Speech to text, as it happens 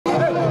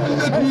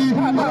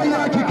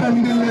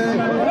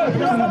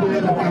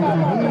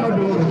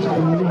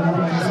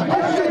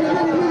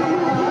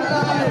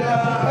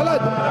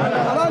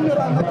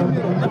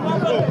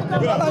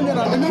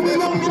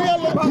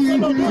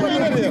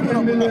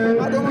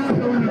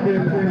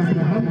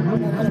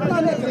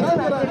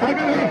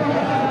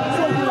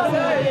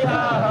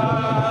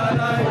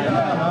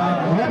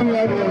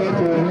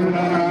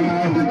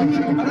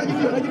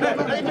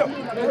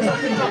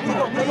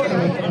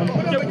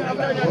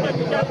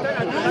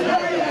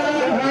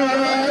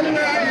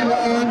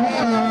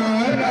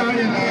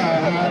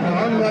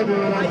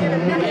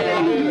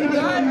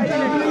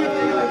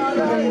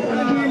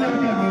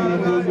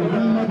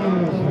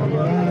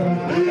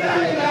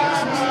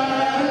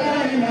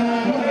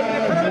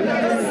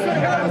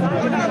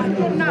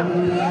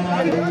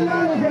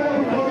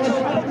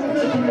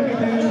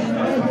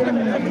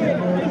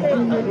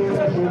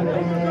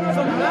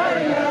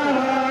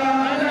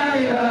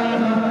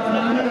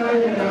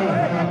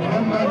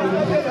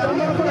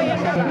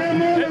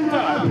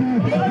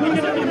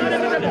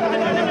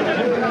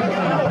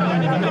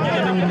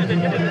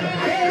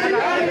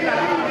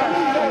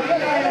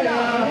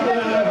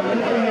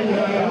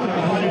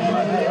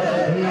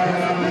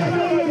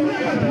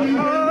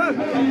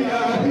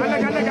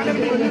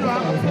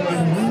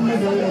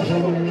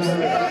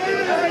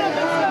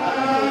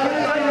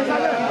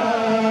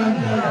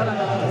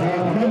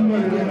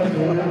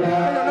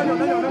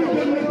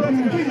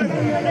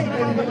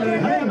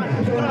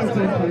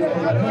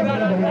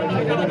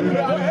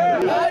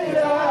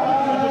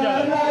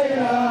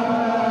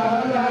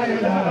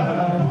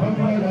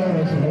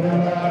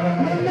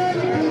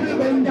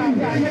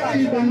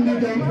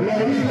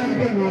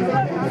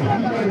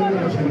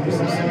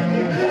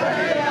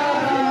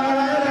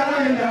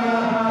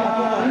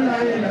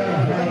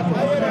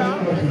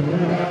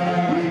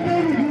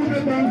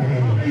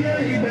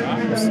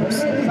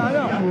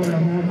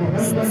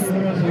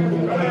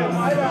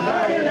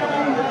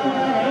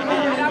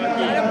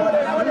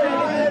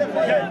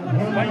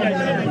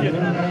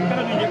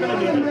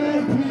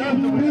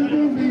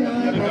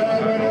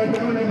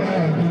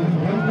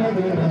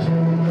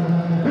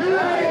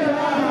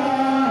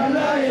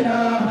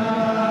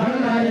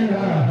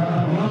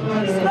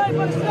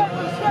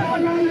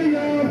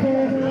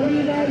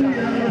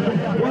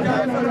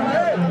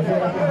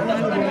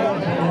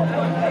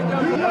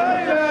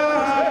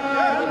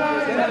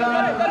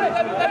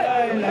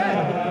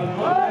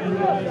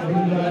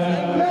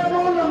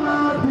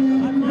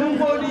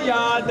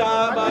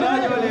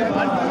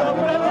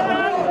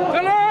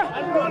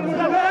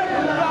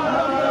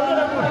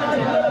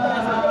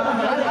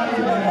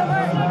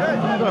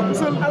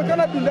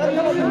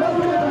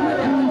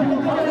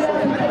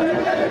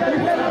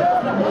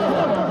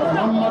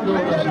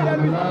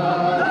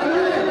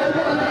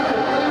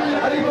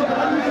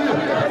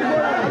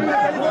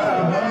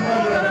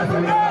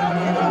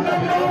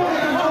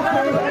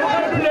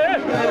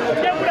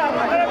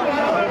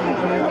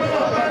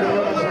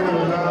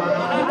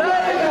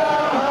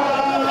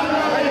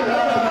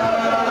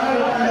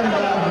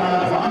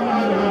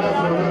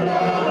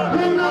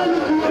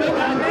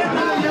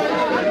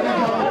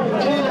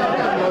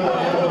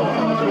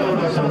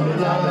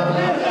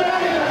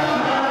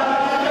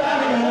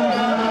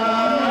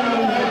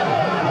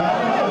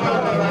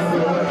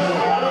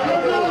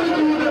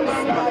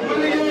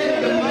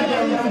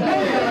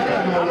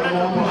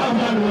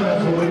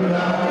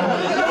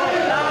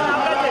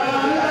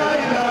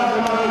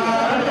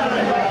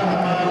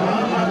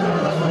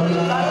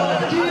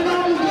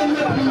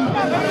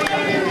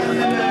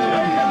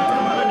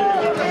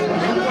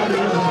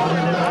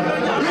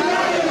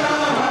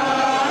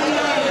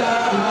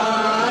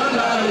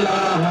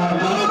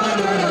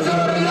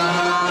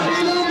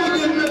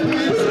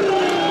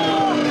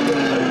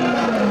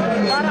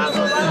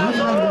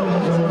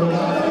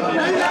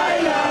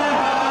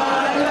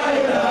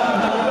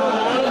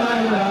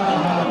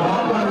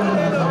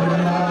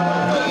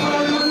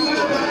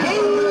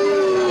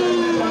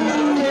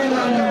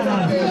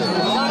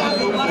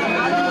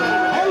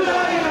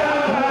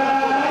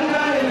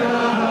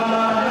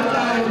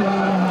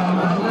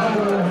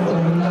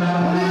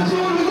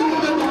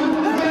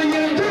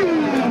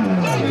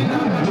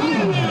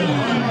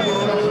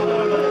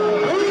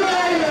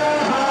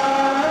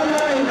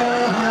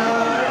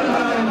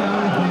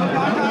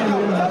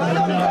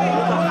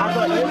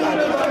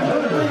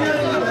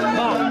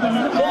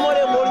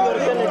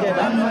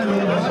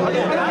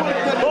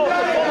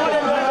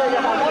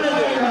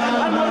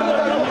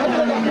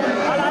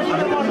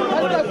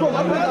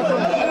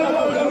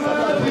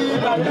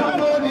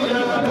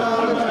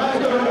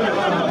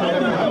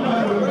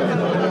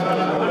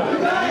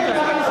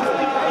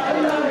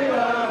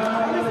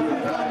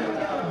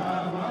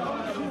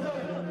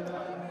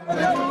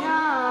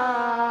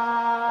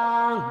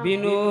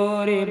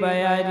بنور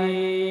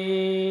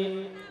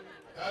بيادي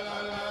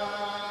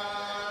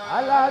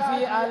على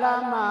في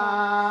علامة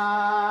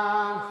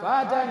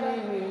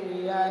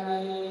فاتني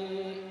يعني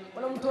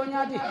ولم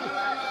تونياتي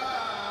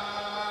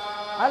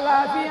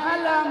على في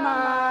علامة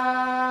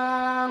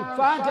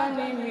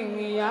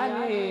فاتني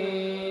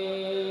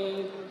يعني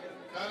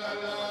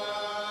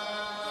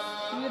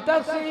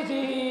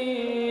لتخصيصه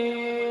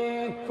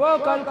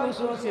فوق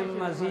الخصوص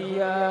المزيات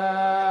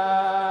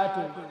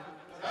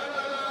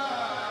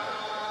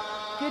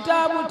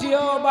كتاب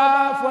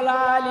تيوبا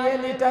فلالي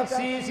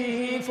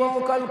لتخصيصه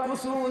فوق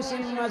الخصوص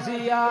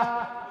المزيات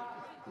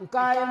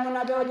قائم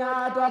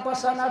بنيات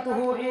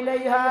وسنته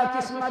إليها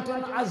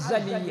قسمة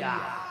أزلية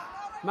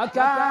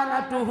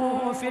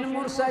مكانته في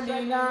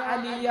المرسلين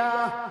عليا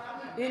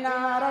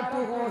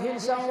إنارته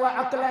هلسا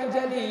وعقلا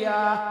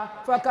جليا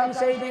فكم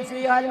سيد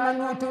فيها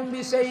المنوط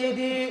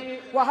بسيدي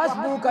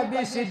وحسبك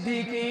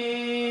بصديقي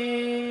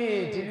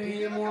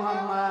تلوي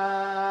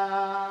محمد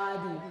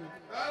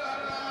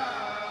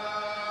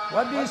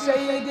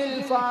وبسيد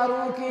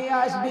الفاروق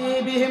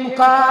أسبي بهم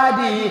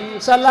قادي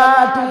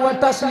صلاة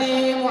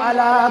وتسليم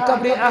على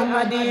قبر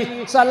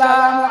أحمدي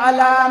سلام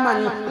على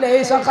من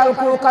ليس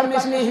خلقه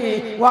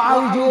كمثله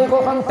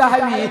وأوجوههم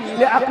تهوي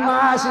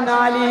لأقماص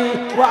نالي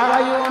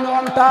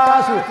وعيونهم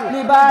تاس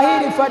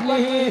لباهر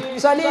فضله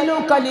سليل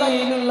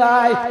قليل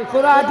الله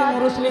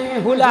خراتم رسله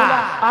هلا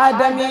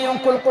آدمي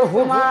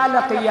خلقهما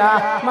لقيا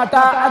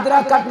متى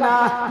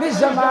أدركتنا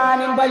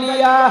بالزمان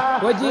بليا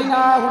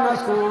وجيناه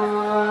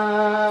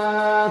نسكن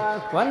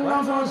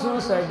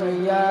والنفوس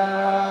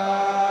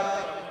سجيات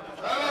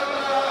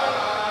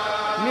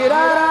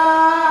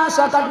مرارا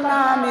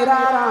سقطنا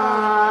مرارا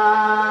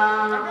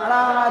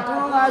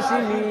راحتنا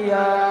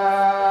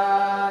سميات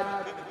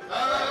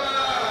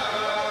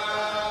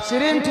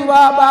سرين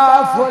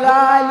تبابا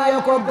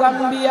فلالي كو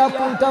غامبيا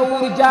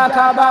كنتاور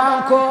جاكابا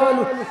انكول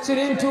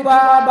سرين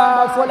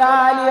تبابا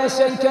فلالي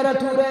سنكر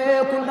توري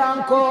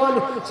كندانكول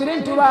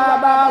سرين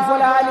تبابا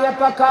فلالي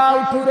بكاو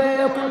توري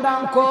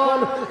كندانكول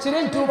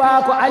سرين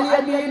تباكو عليا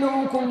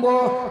بينو كومبو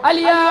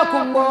عليا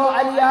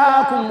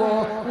كومبو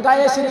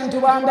غاي سرين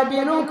تبابا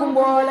بينو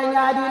كومبو لا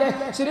نياديله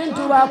سرين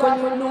تباكو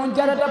نون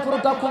جاردا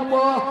فركا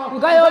كومبو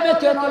غايو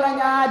بكينو لا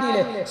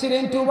نياديله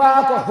سرين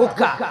تباكو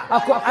حكا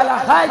اكو على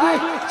حاجي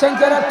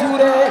سنكر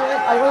Touré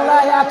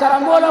Allah ya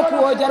karamola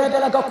ko jarata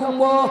la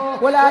kumbo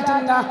wala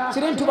tinna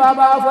Serigne Touba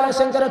ba fola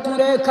Sankara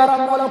Touré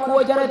karamola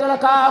ko jarata la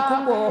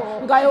kumbo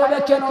ngayo be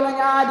keno la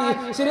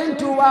nyaadi Serigne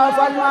Touba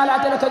fal mala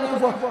tala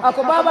kanifo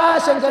ako baba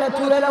Sankara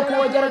Touré la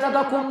ko jarata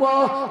la kumbo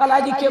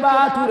Alhaji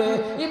Keba Touré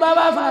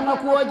ibaba fana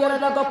ko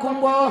jarata la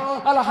kumbo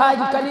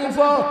Alhaji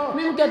Kalifo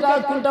mim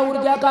keta Kuntauр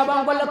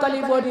Jakaba ngol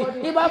Kalifo di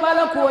ibaba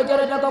la ko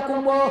jarata la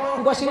kumbo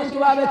ngo Serigne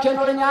Touba be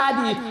keno la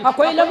nyaadi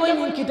akoy la moy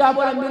min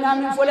kitabo la mina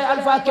min fole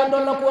alfa kendo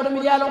ko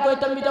mi yalon koy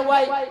tambita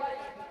way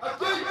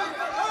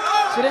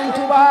Serigne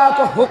Touba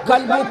ko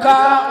hokkal buka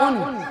on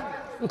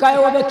kay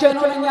wobe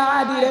keno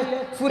nyaadire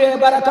fure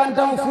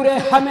barakantaw fure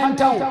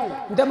hamentaw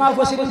ndema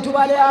fo Serigne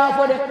Touba le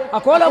afode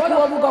akola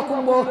ko buka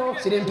kumbo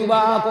Serigne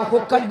Touba ko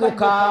hokkal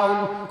buka on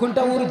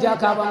Kuntauр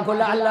Jakaba ko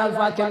la Allah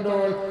fa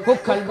kendol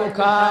hokkal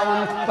buka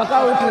on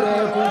bakaw ture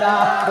kunda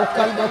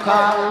hokkal buka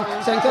on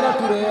Sankara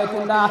Touré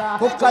kunda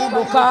hokkal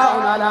buka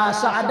on ala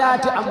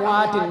saadati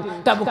amwatin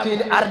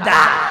tabkil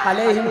arda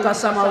عليهم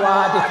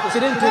كالسماوات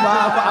Serigne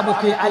Touba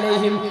فأبكي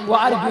عليهم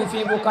وأرجو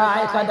في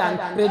بكاء كدان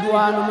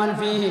رضوان من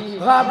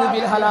فيه غاب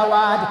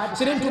بالهلاوات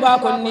Serigne Touba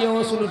كن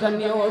نيو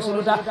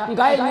سلطة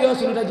غاي نيو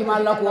سلطة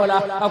جمال لكولا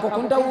أكو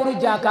Kuntauр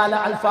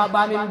Jakala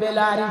الفابا من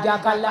بلاري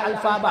Jakala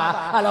الفابا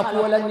على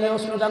كولا نيو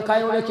سلطة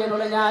كايو بكينو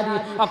لنيادي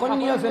أكو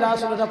نيو فلا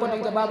سلطة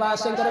كنت بابا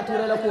Sankara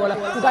Touré لكولا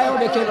كايو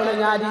بكينو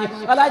لنيادي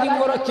على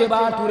جمهور كبا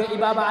Touré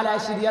إبابا على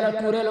سيديا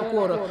Touré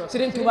لكولا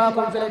Serigne Touba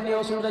كن فلا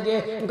نيو سلطة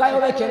جي كايو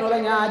بكينو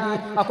لنيادي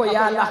أكو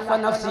يا لحف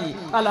نفسي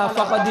على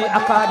فقدي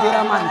أقادر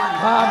من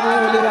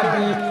غابوا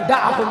لربي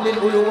دعهم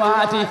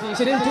للألوات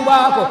Serigne Touba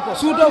ko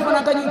suuto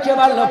fana kany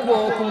kebal la ko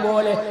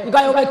kumbole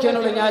ngayo be keno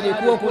le nyaadi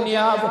ko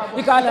kuniyabo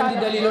ikalandi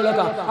dalilo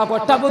laka ako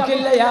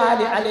tabukil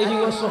layali alayhi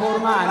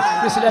wasuhurman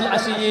misl al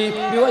asiyi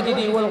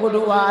biwajdi wal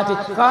ghuduwat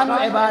kanu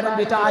ibadan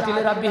bi ta'ati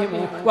li rabbihim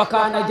wa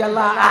kana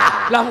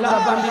jallaa lahum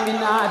rabban bi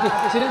minnati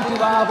Serigne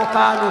Touba ko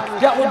kanu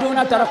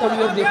yaquduna tarakul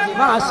yurdi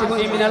ma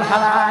asibi min al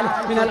halal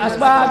min al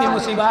asbab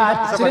musibat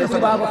Serigne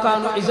Touba ko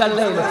kanu izal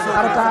layl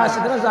arka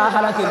sidra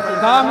zahalat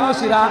kamu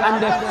sira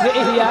ande bi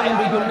ihya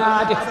bi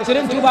junnat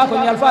Serigne Touba ko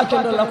nyal fa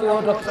kendo la ko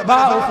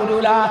ba'u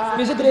fudula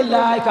bi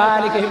zikrillah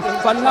kalikihim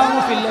fannamu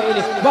fil layl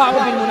ba'u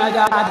bil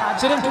munajat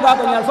Serigne Touba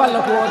ko nyal fa la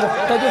ko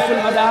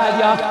tajuful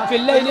madaja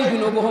fil layl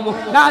junubuhum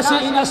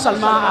nasi'ina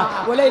salmaa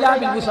wa layla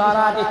bil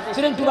busarat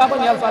Serigne Touba ko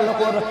nyal fa la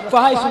ko fa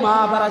haysuma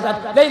barazat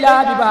layla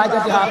bi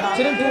bahajatiha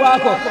Serigne Touba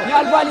ko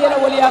nyal fa yela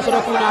waliya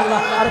sarakuna Allah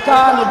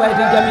arkanu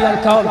bayti jamil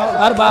kawn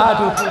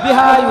arba'atu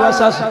biha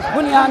yuwassas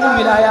bunyan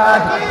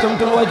wilayat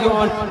sumtu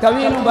wajhun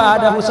tawil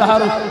ba'dahu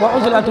sahar wa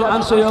uzlatu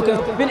an suyuk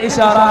bil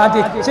isharat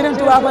Serigne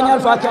Touba ko nyal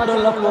fa kendo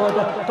la ko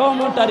قوم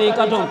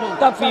طريقة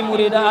تكفي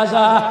مريد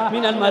أزا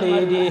من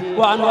المريد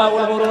وأنواع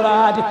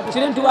الغرورات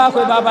Serigne Touba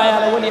ko baba ya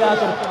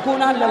وليات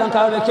كون لن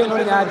كاو كينو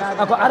نياد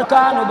أكو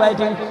أركان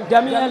بيت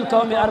جميع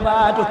القوم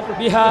أربعة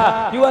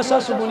بها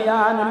يوسس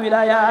بنيان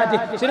الولايات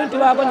Serigne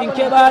Touba ko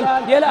نكبال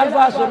يل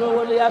الفاس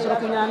وليات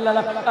كونان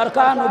لا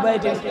أركان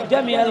بيت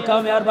جميع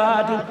القوم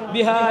أربعة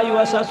بها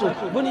يوسس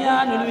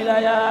بنيان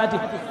الولايات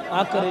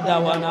آخر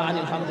دعوانا عن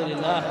الحمد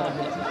لله رب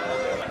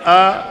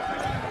العالمين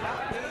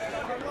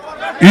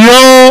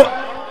yo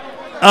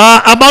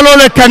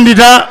abalole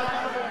candidat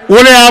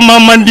wole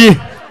amamandi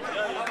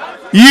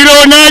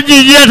yiro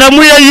naji jiyata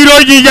muya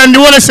yiroji jandi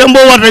wala sembo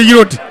warta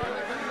yiroti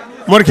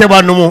morke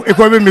ba numu e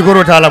ko be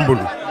micro ta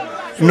lambulu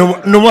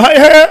numu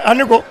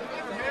aniko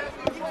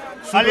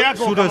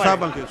sudo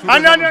sabanke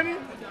anani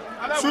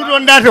sudo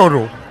ndate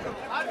oto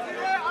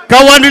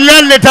kawandi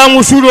lalle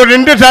tamu sudo de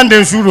ndeta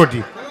den sudo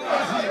di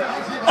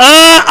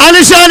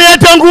alishani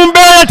yatangu mbe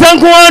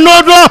yatangu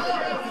anodo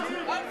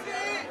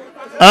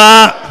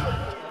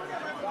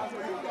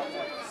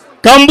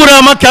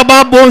kambura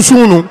makaba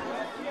bonsunu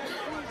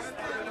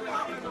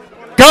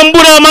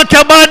kambura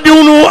makaba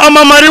diunu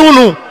ama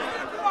mariunu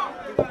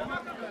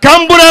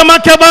kambura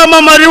makaba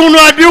ama mariunu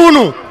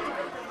adiunu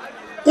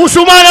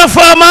usumana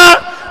fama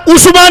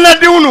usumana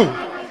diunu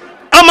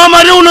ama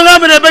mariunu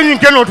ngamere benyin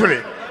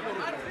kenotule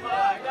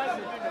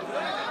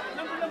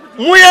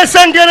muye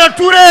sangera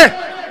ture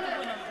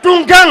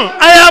tunkan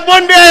aya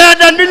bonde aya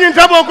dandini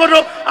tabo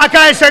kodo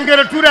akay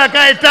sangera ture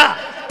akay ta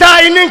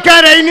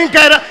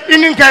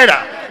inin kaira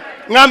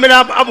ngamira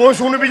abo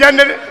sunu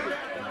bijande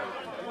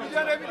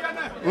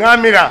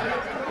ngamira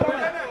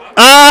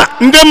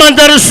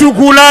ndemantare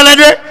sukulala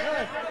de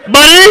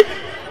bari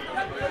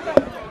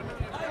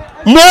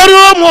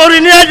mori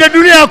ni aja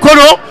dunia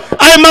kono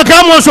ay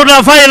makamo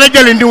soda faye la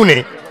jale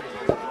ndiune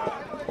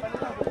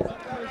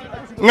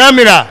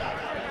ngamira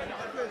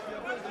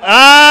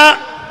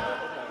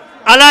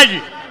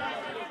alaji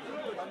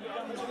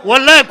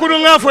wallahi kudu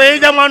ngafo e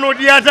jamano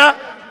diata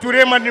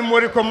ture mandi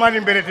mori ko mani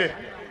berete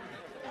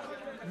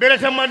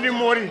mandi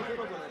mori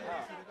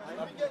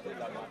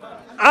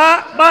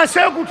ba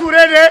seku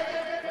ture de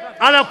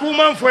ala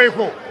kuman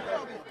foyko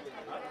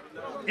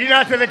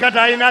ina tele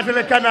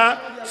kana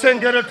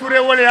sengere ture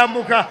wole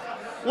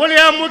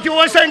amuki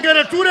wo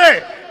sengere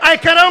ture ay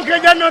karam ke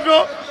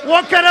jannodo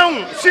wo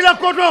karam sila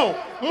kodo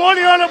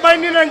moli ono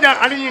baynina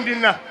nja ali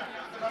nyindina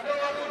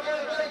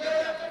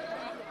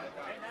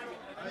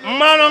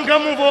malon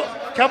kamubo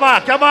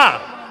kaba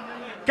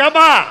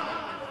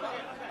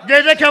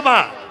dede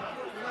kaba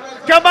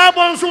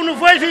bon sunu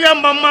foyti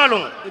yamba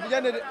malon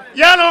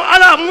yalo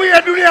ala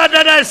muya dunia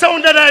dada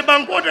sound dada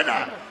banko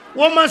dada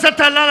wo man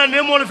satalla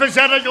ne mo le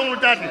fesara jongu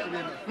tati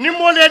ni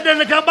mo le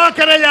den kaba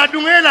kara ya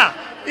dungela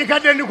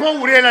ikaden ko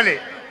wurela le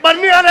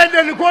barni ala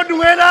den ko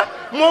dungela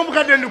mo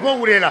ka den ko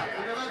wurela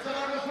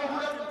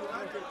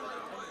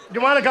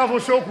jumala ka fo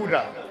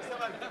sokuda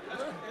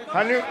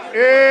hani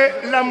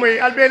lamoy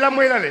albe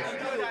lamoy lale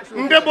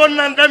nde bon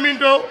nan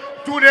damindo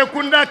tuure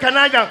kunda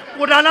kanaja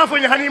wodala fo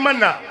hani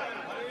manna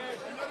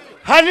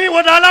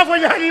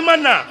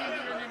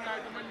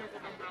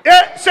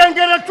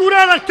sengere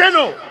tuure la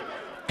keno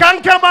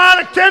kankaba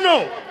la keno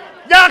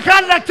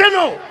jakal la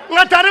keno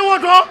ngatare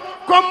woto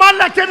ko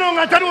malla keno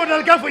ngatare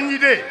woto ka fo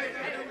nyide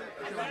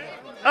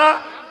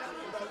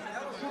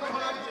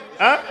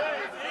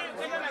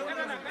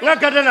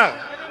ngakadena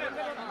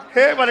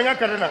bari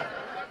ngakadena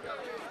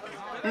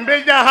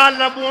mbe jahal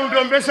la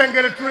bundo mbe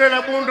sengere ture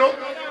la bundo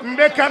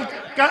mbe kan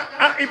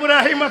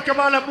ibrahima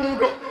kabala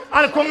bundo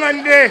al ko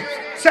ngande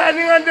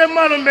sani ngande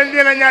malo mbe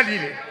ndela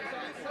nyadile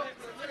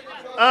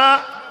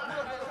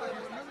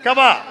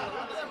kaba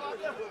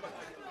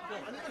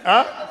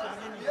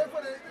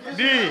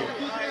di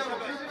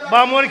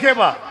ba mor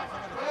keba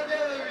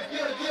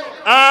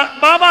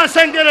baba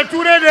sengere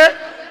ture de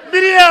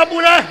biri ya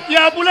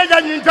bula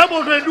janyin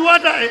tabo to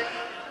duwata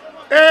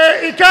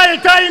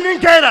ikai nin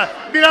kaira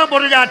bira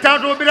borja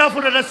tato bira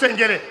fuda da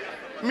sengere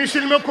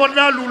misilme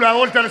korda lula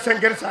wolta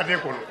sengere sade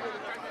kono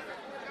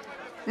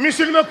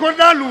misilme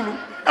korda lulu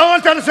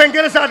wolta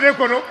sengere sade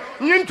kono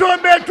nyin to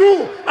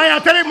betu aya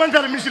tare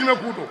mantar misilme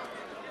kuto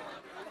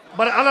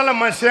bar alala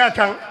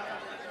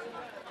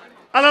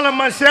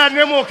masya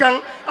nemo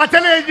kan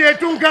atale je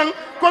tunkan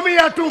komi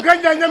ya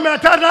tunkan janya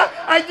matata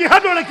aji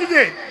hado la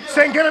kije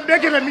sengere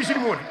bekela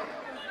misilmo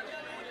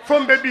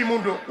fombe bi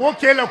mundo wo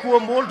kela ko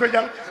mbol to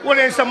jang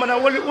wala samana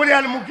wala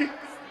al muki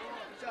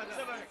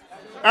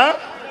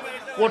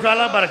woto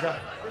ala baraka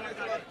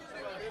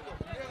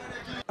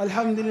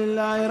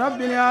alhamdulillahi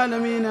rabbil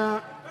alamin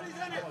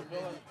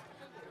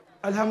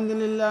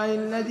alhamdulillahi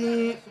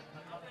alladhi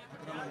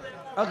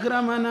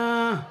akramana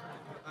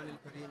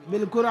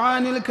bil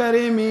qur'anil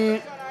karim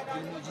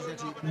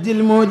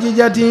dil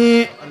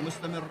mu'jizati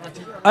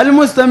al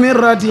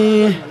mustamirrati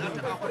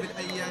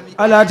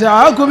ala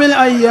ta'aqub al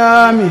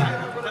ayyam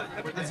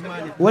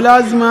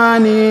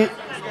والأزمان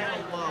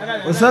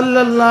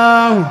وصلى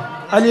الله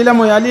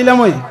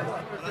علي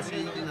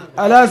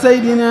على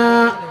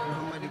سيدنا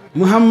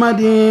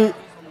محمد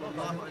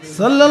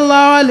صلى الله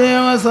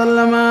عليه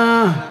وسلم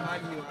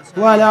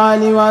وعلى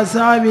آله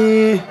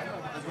وصحبه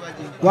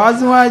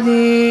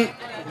وأزواجه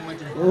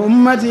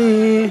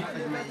وأمته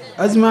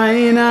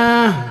أجمعين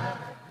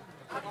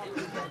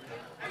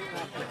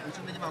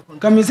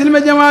كمثل ما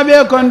جمع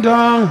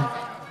بكنتم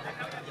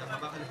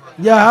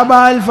جهب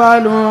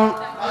الفالو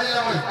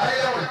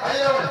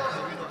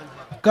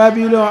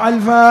كابيلو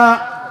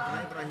ألفا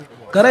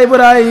كرا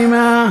إبراهيم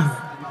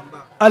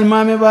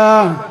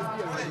المامبا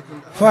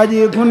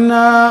فاجي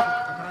كنا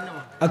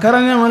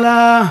akarane wala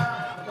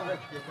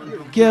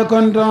ke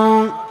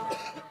konton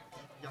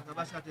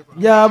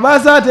jaba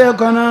sate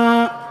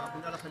kono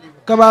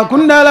kaba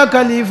kundala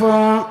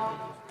khalifa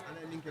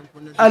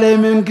alay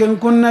min ken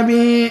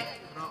kunnabi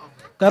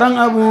karang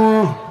abu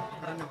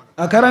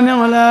akarane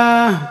wala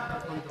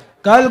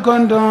kal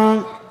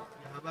konton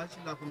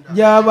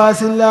jaba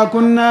silla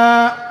kunna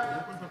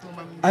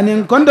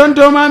anin konton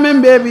to ma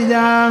men bebi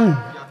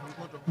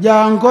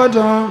jang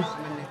koto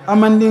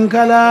amandin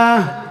kala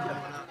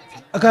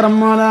akaram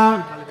mola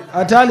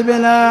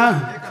atalibela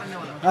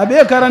abe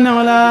karane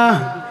wala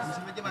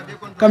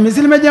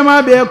kamisil me jama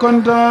be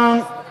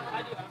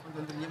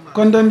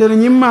konton der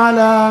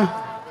nyimala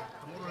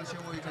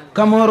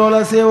kamoro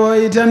la sewo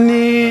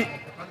itanni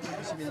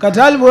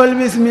katal bol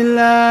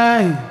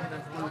bismillah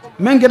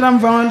men ketam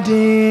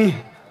fawalti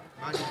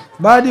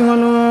badi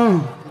ngolo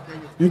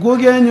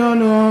nguge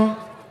nyolo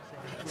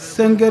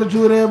senker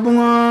touré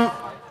bungo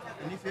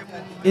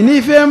ini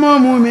femo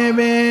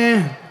mumebe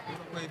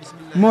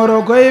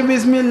moro koy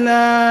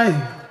bismillah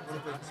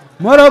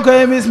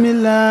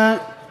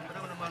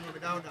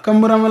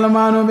kambura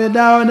malamano be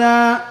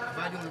dawda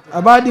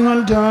abadi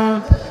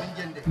ngolto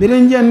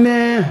birin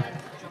jenne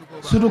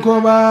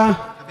sudukoba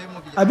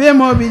abe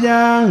mo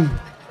bijang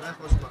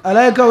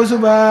alayka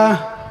usuba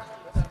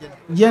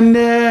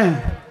jende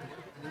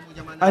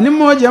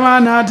animo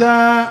jamanata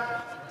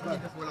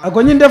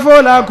akonyinde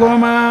fola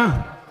koma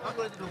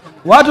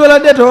watu la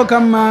deto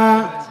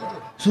kama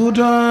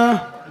suto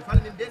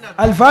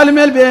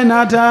alfalmel be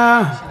nata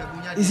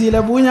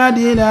isila bunya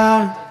dila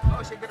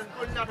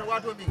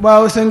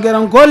bawo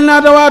sengeran kol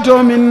nata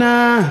wato minna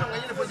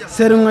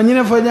serunga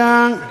nyine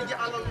fojang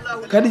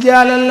kad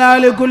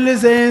jalallahu li kulli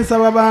shay'in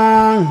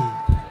sababan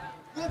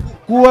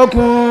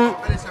kuwaku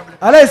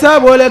alaysa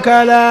bole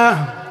kala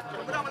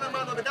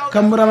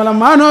kambura mala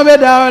mano be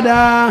dawda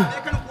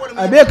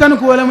abe kan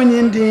ko wala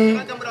munyinti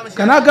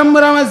kana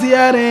kambura ma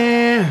ziyare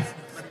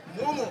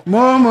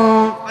momo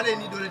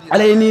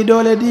alayni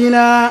dole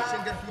dina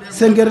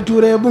senger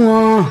touré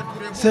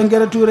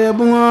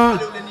bungo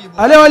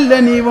ale walla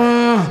ni bo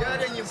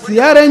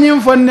ziyare nyim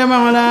fonde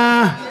mala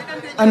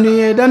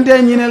anduye dante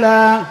nyine la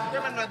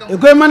e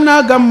koy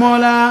manna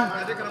gammola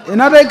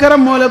ina tay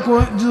karam mola ko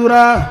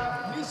jura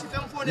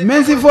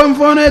men si fon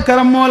fono e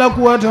karam mola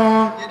ko to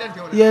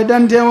ye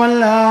dante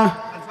walla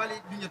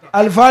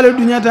alfalu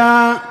dunyata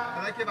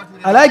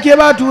ala ke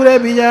ba touré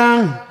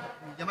bijang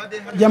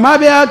jama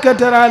be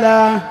akatarala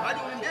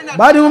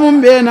badi mum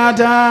be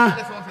nata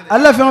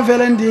alla fen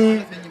felenti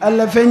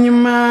alla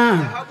fenyima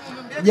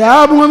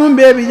jabu mum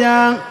be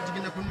bijang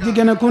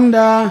jigena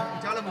kunda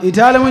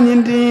itala mo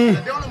nyinti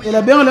ila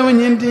bengola mo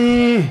nyinti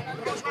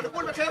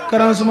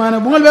karan sumana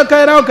bungol be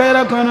kayra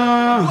kono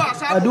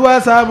adua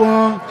sabo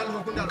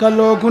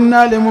kallo kunna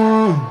lemo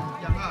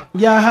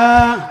jaha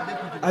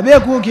abe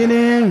ku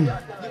kilin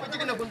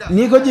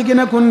ni ko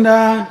jigena kunda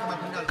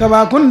kaba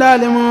kunda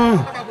lemo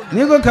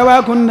ni ko kaba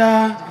kunda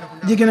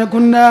jigena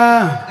kunda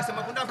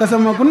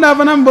kasama kunda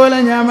fanam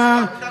bola nyama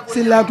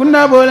silla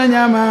kunda bola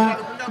nyama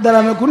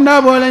darame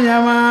kunda bola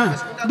nyama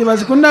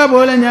dibas kunda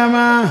bola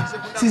nyama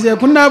sise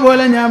kunda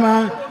bola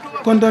nyama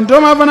konton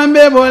toma fanam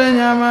be bola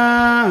nyama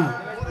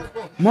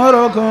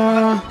moroko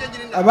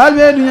abal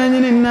be dunya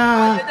nyinina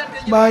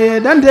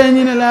baye dante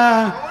nyinela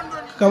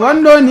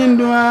kawando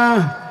nindua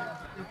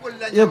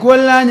ye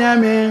kolla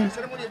nyame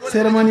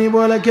cérémonie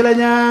bola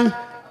kelanya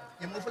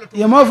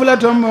ye mofula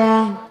tombo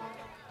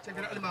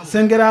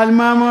sengera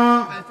almamo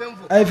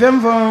ay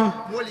femfo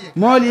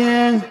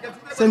molien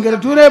sengera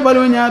touré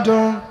balu nyato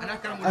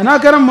ana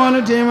karam molu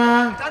tema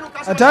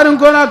atarin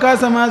kola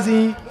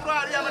kasamasi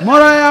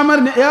moro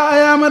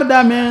ya mar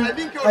dame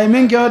ay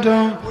min kyoto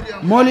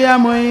moliya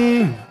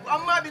moy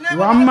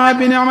wa amma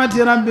bi ni'mati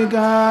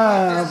rabbika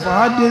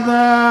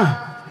fahadditha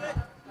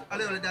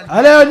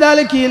ale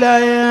daliki la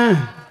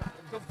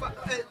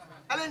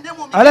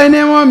ale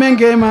nemo men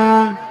kema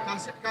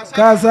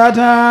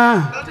kasata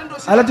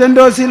ala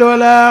tendo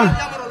silola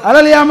ala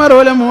yamar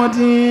wala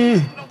moti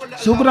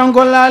sukran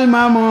kolal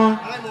mamo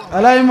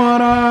alay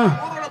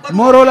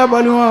moro la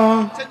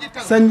balwo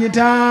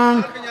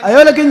sanjitan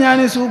ayola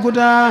kinyani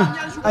sukuta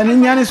ani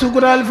nyani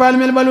sukuta alfal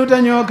mel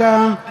baluta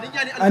nyoka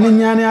ani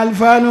nyani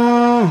alfalu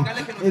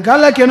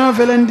ikala keno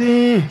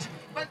felenti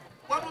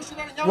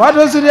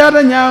wato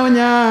suriyata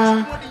nyawnya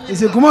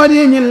isi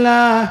kumodi nyilla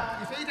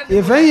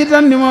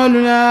ifayitan ni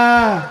moluna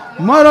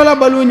moro la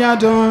balu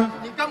nyato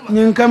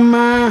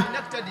nyinkama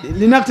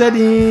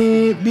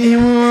linaktadi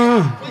bihim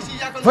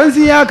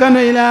fansi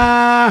yakana ila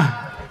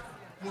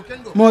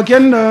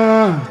mokendo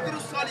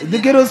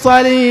ذكر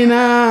الصالحين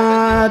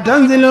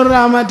تنزل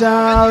الرحمة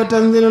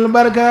وتنزل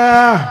البركة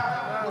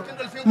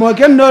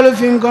موكن دول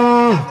فينكو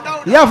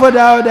يا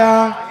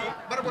فداودا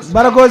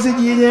بركو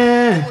سجيجي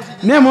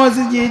نمو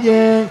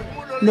سجيجي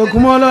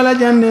نكمولو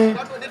لجنة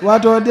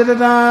واتو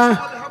ديتتا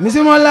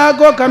مسيمو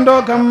لاكو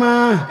كندو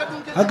كما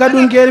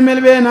akadun kermel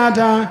be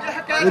nata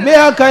ibe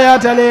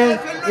akayatale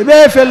ibe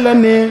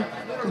fellani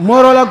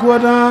moro la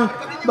kuwata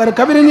bar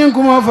kabirin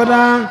kumo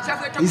fata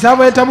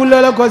isaba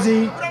tabulla la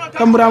kosi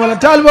kambura mala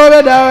talbo be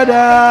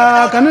dawda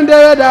kanunde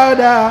be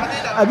dawda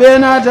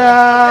abenata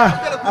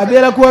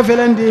abela ko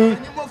felandi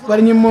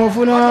barni mo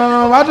funo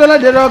wato la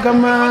de do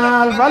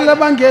kamal falla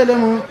bankele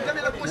mu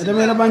de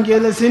mena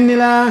bankele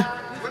sinila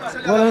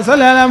wala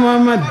sallallahu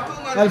muhammad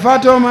al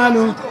fato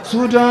malu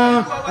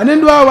sudan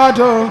anen duwa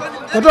wato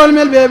ko tol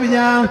mel be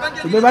binya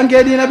be banke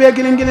dina be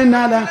kilin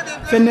nala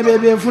fenne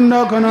be funno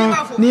kono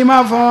ni ma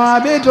fo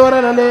be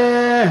torale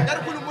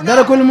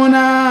darakul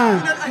muna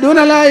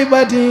duna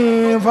laibati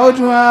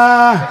fawtuha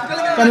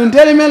kanun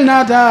tele mel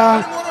nata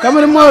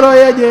kamar moro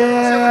yeje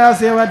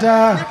asewata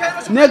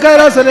ne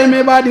kayra sale me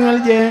badi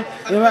ngalje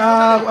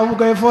abu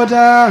koy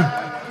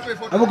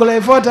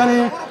fota ne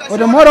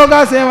oto moro ga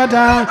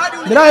sewata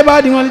dray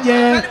badi ngalje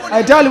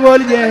ay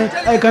talibol je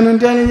ay kanun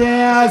tele je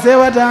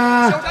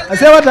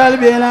asewata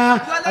albela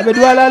abe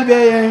duwala albe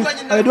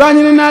ay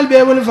duwani nal be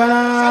bul fana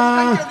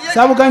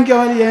sabu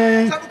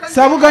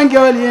kanke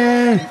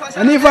waliye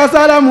ani fa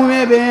salamu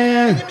mebe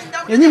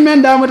yenyi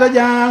menda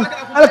mutaja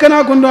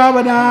alkana kundo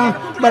abada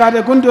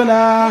barate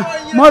kundola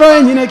moro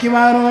yenyine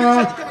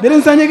kimaro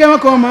birin sanyige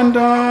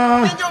makomando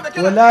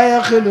wala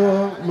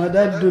yakhilu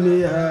madad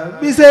dunya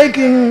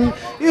bisaykin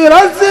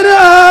yurasir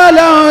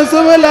ala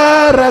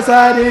subla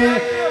rasadi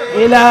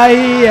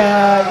ilahi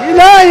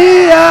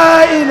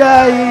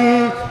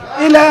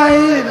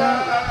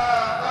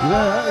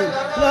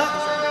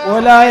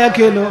ولا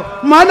يكل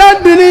من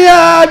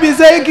الدنيا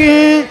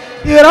بسيكي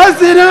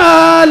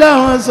يرسنا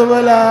له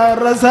سبل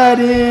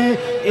الرسال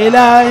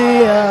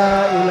إلهي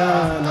يا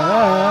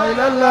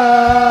إله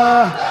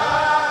الله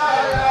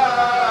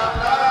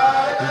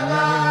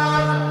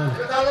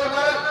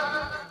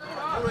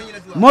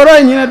moro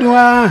nyina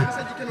duwa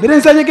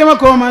birin sanye kema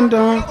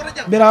komando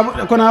bira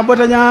kona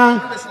botanya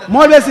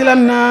mobe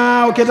silanna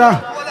oketa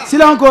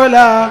silan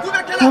kola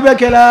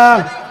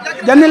kubekela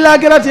janilla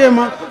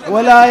kiratema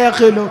wala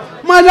yaqilu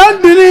من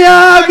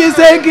الدنيا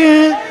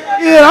بسيكي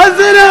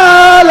يرسنا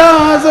له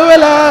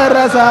سبل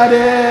الرسال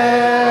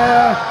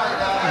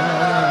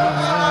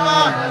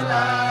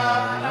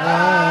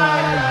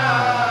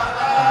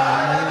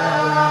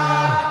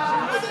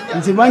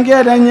nsi banke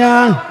danya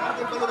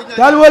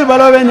talwol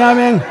balobe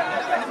nyamen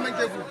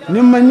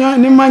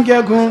nimmanke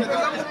ku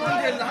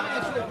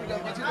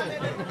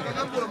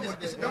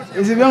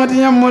isi bangati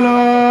nyamulo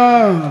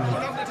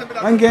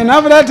banke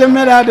nafra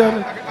temera dor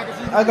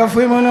aga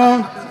fuimono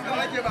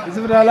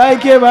isibra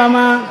laike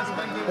bama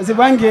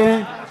asibanke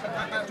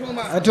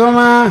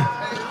atoma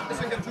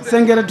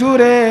sengere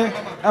ture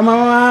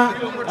amama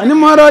ani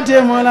morote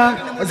mola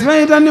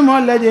asibanita ni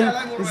molaje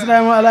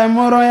islamu ala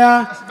moroya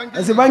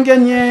asibanke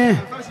nye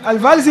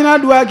alfalsina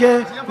duake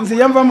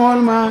nsiyamba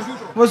molma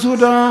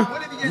wosudo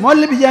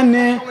molli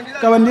bijanne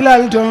kawandila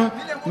alto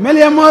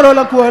meli moro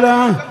la kola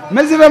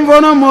melsi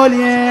rembono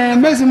molye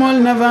melsi mol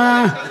nafa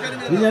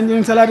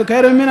bijandim salatu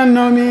khairu minan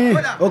nawmi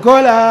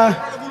okola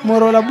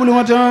moro la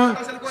bulumoto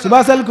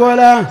subasal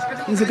kola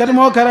nsi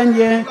katimo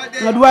karanje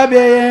ngadwa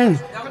be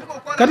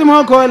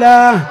katimo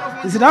kola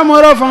nsi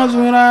moro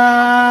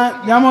fanzura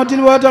jamo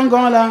tilwoton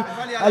kola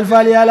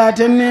alfali ala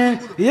tenne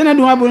yena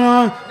duma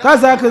buno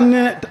kasa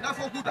kunne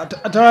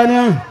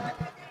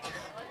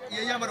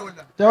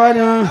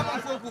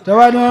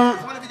tawani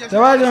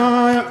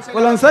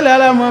wala salli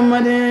ala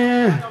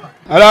muhammadin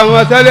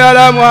allahumma salli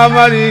ala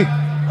muhammadin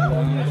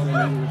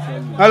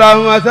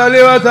allahumma salli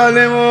wa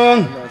sallim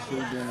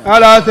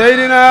على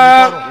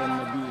سيدنا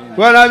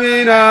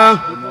ونبينا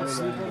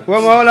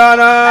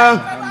ومولانا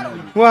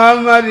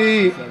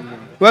محمد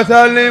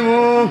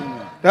وسلموا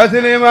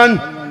تسليما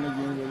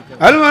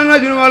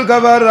المنجم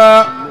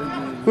والكفر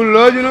كل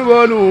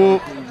جنوبونو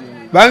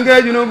بانك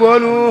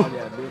جنوبونو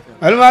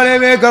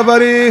المالي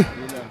كفري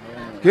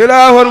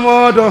كلا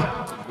هرموتو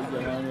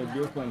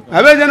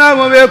أبي جناب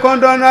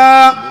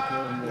بكونتنا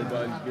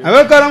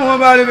أبي كرم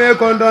بالي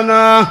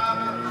بكونتنا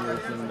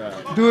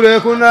دوري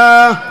كنا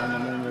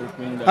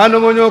anu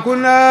monyo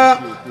kunna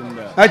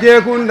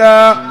ake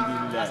kunda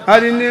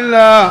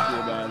adinilla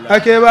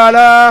ake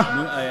bala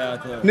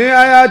ni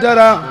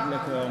ayatara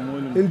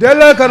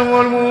indella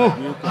karmolmu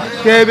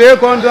kebe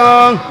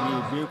konton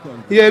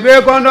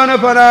yebe konton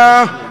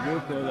fara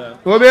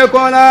obe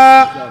kona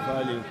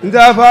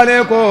nzafale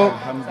ko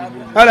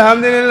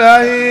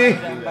alhamdulillah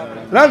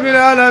rabbil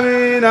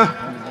alamin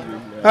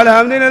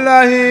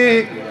alhamdulillah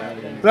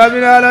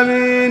rabbil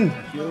alamin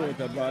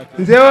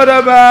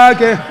nzewada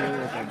bake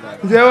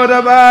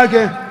Zewota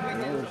bake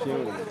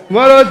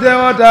moro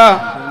zewota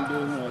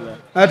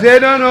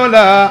atedo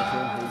nola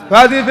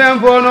fadi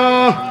fempono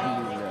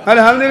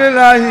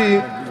alhamdulillah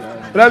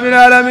rabbil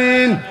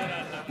alamin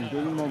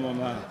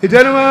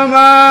itelu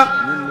mama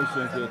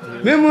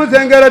mimu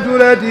tengere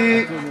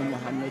tureti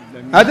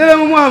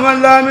atelu muhammad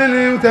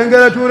lamin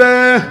tengere ture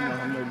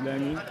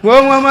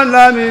muhammad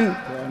lamin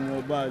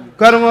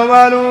karmo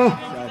balu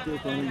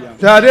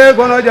tade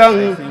kono jang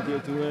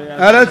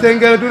ala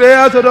tengere ture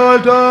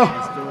asodolto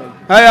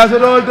aya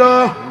sodolto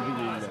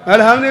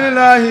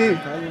alhamdulillah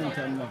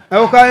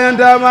aw kayan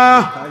dama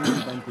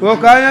o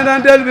kayan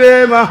dan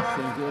delbe ma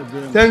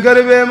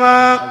tengere be ma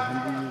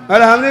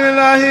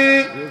alhamdulillah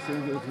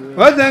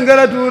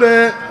وسنكر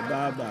توري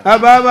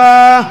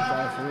أبابا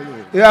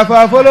يا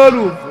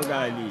فافولولو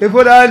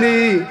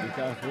إفدالي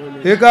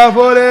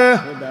إكافولي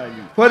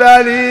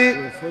فدالي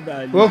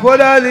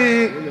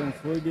وفدالي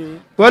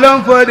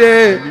ولم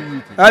فدي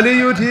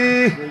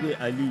عليوتي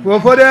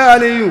وفدي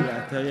عليو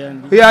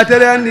يا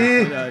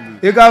ترياندي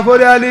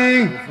إكافولي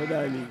علي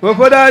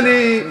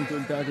وفدالي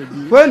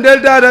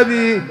فندل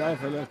داربي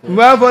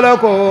ما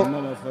فلكو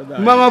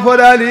ماما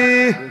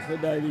فدالي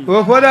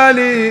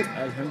وفدالي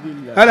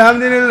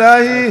الحمد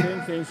لله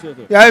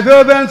يا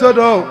فيو بن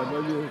سوتو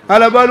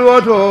على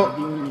بالوتو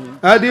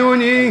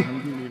أديوني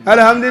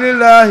الحمد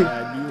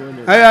لله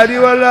أي أدي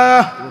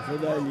والله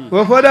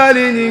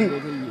وفدالي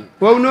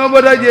وابنو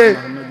بدجي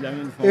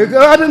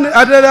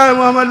أتدار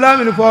محمد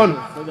لامن فون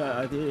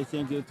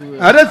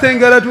أتى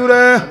سنكرة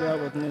تورة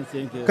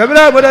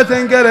كبيرة بدا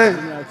سنكرة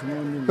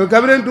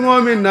كبيرة تمو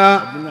منا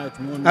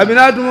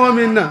أبنا تمو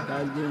منا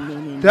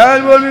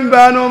تالبو من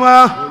بانوما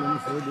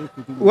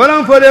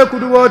ولم فدي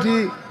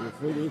كتبوتي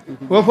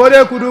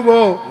وفدي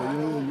كتبو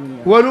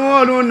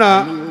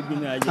ولونا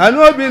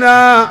أنو بنا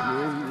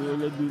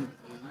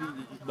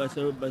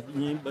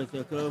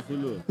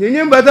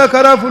nyinyi bata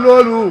kara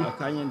fulolu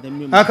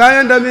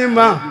akayan da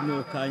mimma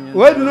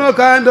wadno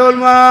kayan da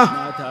olma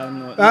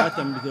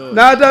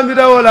na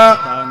tambida wala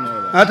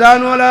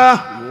atanola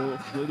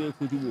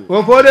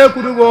wo fode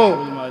kudugo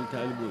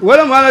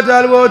wala mala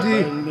talboti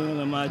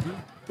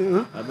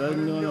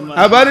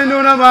abari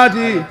nuna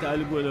mati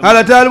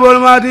ala talbol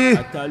mati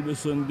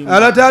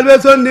ala talbe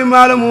sondi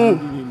malamu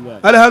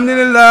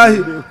alhamdulillah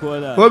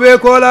ko be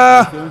kola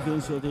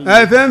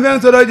ay fen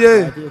soroje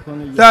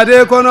sade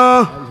kono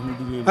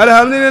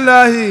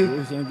alhamdulillah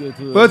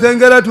ko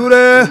sengera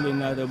ture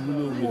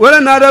wala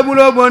nada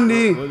bulo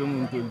bondi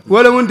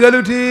wala mun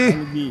teluti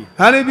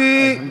hanibi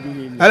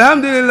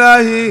alhamdulillah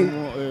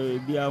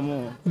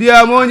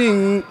diamo nyin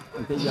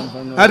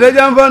ate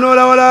jamfano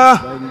wala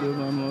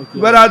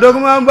bara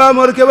dogma ba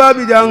morke ba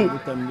bijang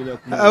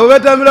o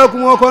betamira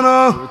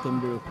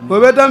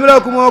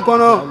kumo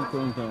kono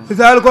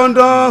sal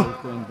konto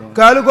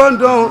kal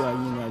konto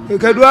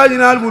ke duaji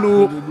nal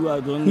bulu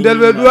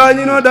ndelbe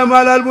duaji no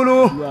damal al bulu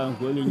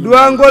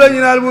duan gole ni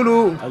nal bulu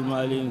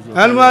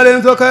al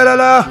malen so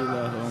kairala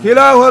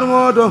kila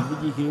hormoto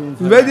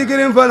mbeji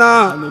kirim fana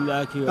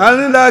al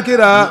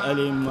lakira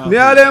ni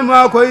ale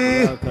ma koyi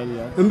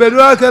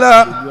mbedua kala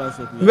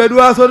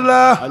mbedua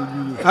sodla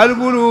al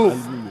bulu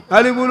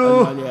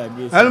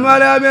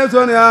المال أبي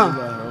سونيا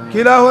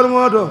كلا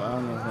هرموتو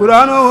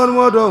قرآنو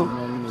هرموتو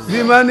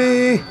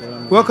بمنه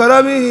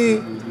وكرمه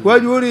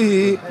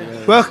وجوره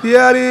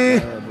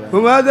واختياره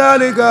وما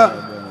ذلك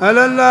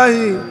على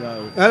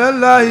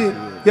الله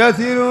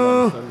يسير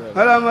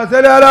اللهم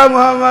صل على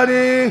محمد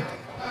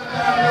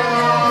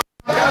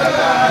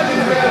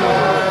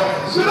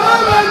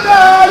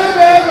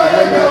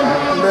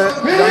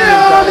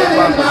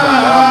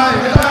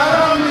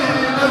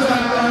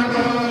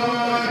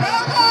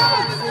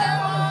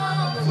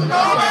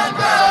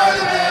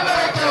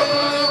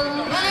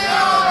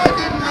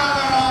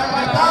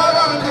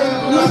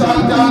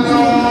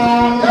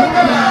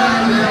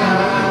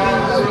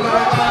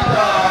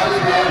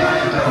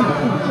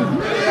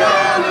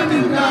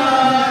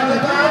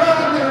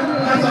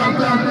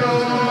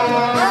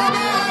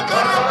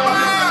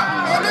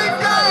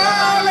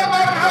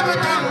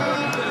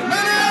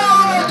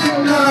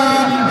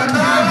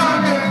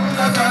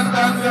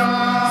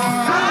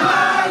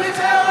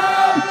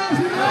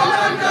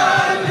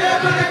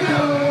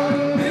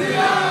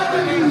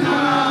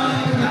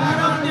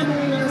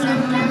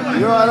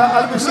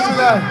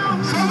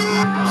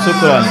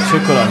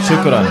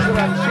شكرا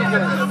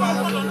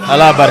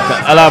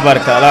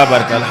على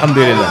بركة الحمد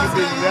لله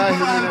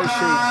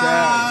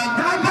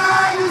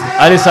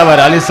علي صبر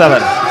علي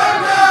صبر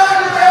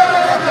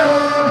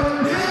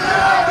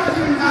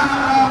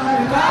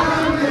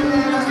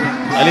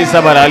علي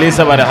صبر علي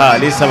صبر ها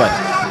علي صبر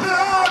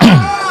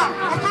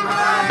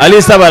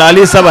علي صبر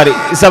علي صبر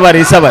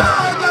صبر صبر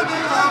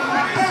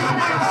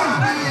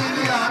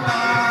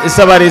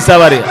صبر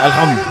صبر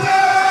الحمد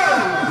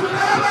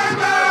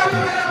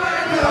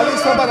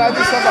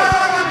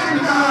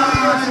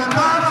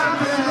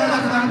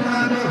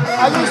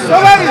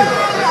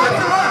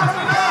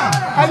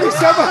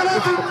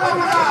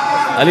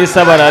علي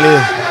صبر علي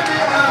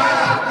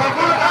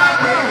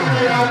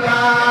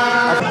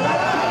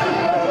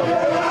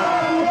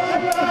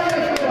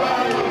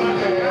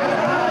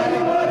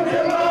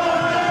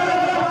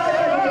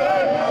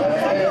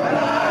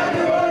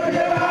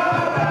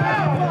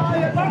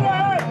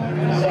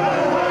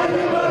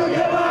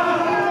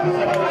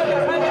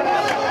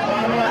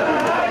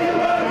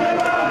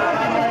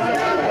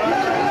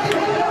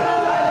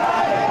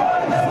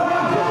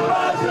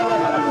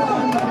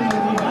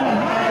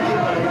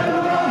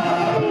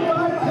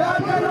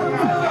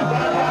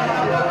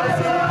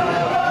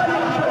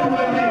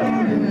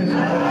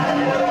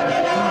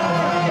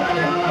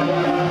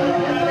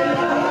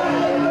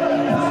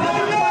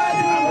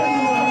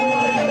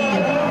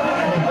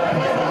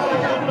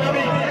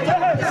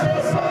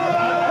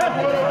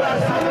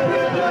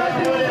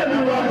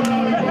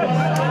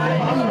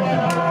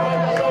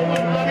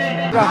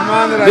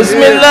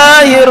بسم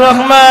الله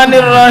الرحمن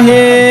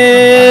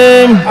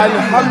الرحيم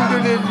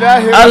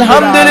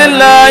الحمد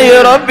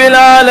لله رب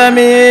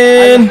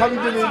العالمين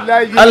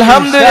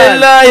الحمد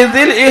لله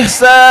ذي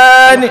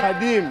الإحسان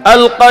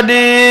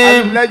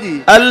القديم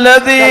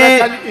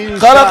الذي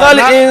خلق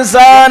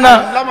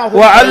الإنسان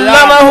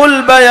وعلمه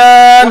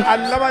البيان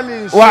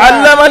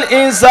وعلم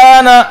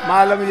الإنسان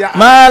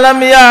ما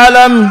لم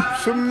يعلم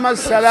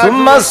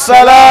ثم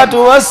الصلاة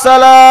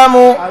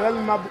والسلام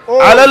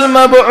على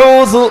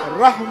المبعوث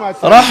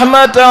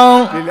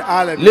رحمة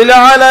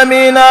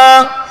للعالمين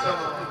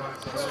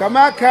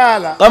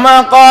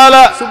كما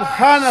قال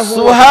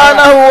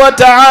سبحانه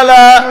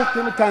وتعالى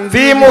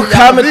في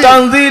محكم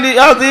التنزيل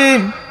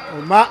العظيم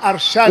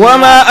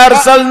وما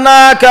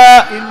أرسلناك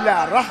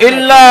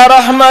إلا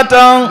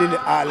رحمة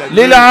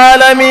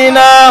للعالمين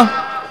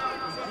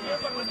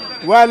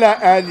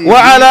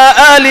وعلى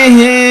آله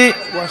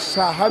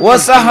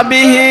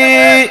وصحبه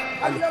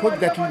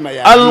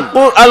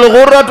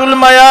الغرة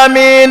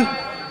الميامين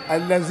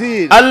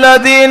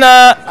الذين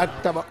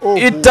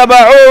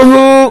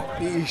اتبعوه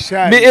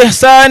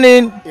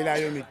بإحسان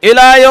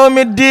إلى يوم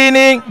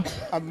الدين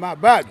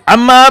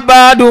أما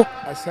بعد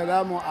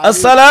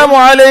السلام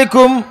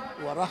عليكم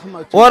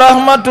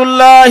ورحمة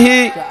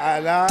الله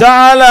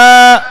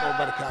تعالى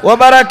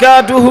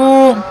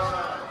وبركاته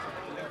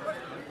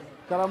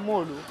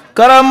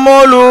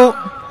karamolu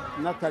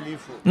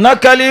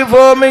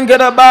nakalifo min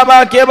gada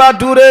baba keba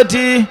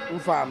tureti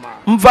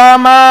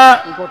mfama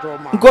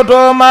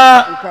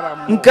nkotoma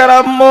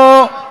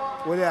nkarammo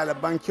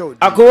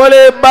ako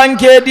wole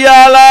banke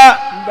diala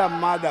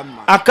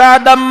aka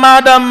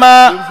damma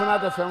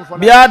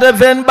biata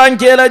fen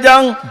banke la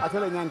jang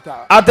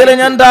atele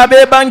nyanta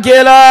be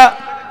banke la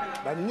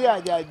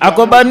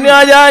ako banni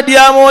aja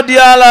diamo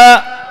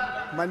diala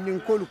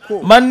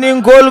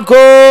manninkol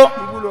ko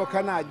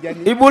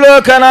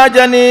ibulo kana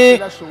jani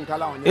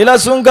ila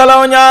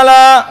sunkala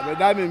nyala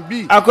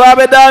ako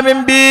abe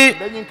damin bi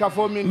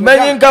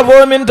benyin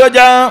kafo min to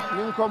jan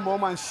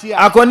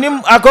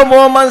ako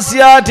mo man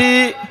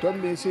siati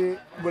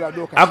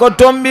ako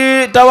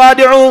tombi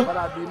tawadi'u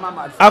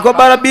ako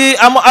barabi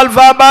am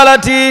alfa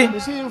balati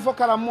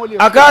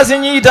akasi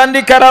nyi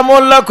tandi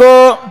karamol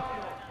lako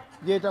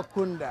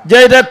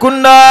jeyta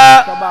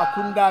kunda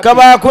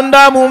kaba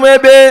kunda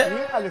mumebe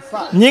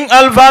nying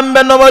alfa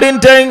mbe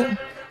nomorinten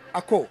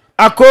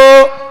ako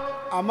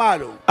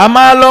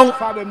amalong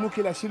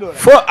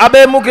fo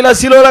abe mukila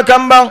silo la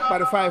kambang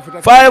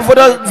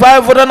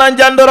five futa nan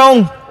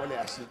jandorong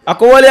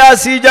ako wale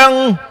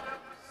asijang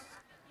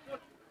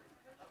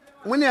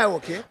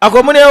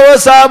ako mune wo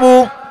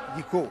sabu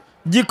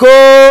jiko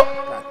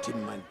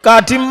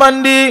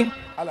katimmandi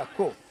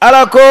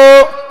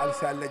alako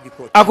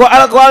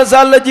ako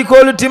alsalla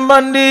jikolu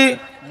timmandi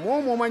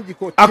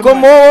ako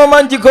momo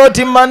man jiko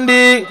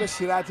timmandi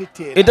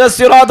ita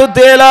siratu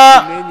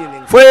tela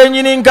foye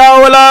nyinin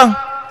kawala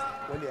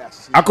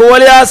ako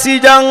wali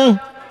asijang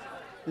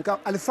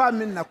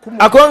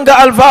ako nga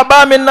alfa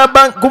ba minna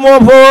ban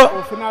kumofo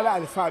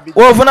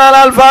wo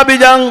funala alfa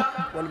bijang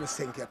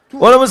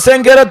wala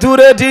musenkera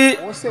tureti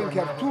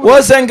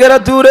wo senkera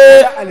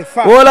ture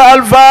wala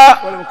alfa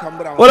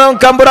wala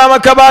kambura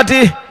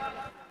makabati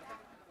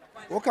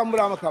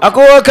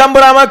ako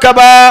kambura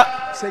makaba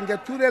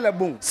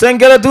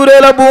senkera ture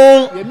la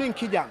bun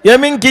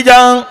yemin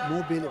kijang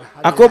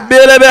ako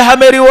belebe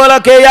hameri wala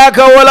ke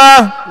yaka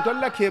wala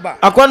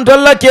ako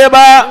ntolla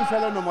keba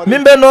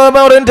mimbe no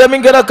mawrente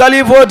min gera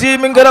kalifoti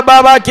min gera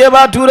baba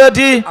keba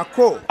tureti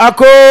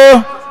ako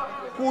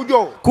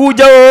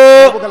kujo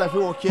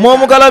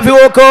momu kala fi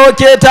ko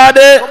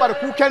ketade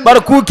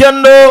bar ku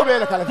kendo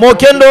mo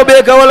kendo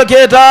be ka wala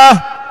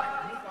keta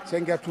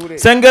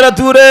sengera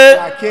ture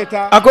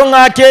ako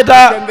nga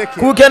keta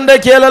ku kende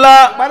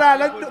kelala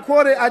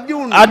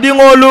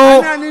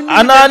adingolu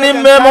anani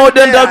memo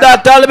den da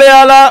talbe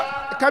ala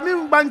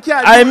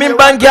ay min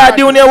banki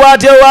adiwne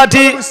wati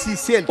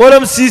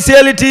wolom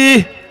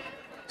siseliti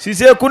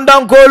sise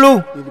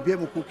kundankolu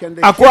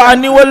ako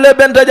ani wolle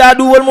benta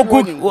jadu wol mu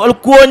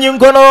ko nyin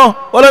kono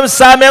wolom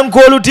samen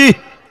koluti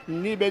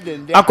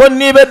ako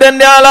ni be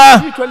dende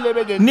ala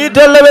ni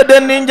tolle be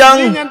dendi jang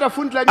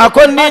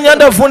ako ni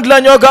nyanda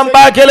funtla nyokam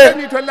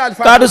bakele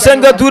kadu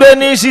senga ture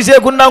ni sise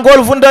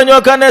kundankol funta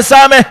nyokane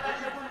same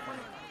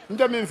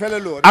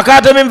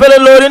akata min fele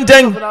lorin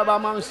teng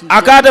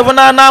akata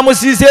funa namu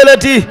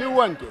siseleti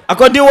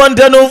ako di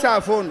wontenu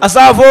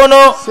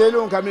asafono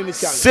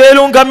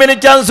selun kamini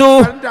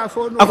chansu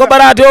ako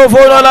barate o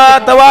fono la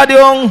tawadi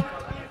on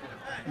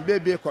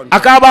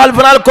akaba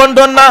alfanal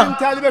kondonna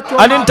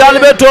anin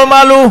talibe to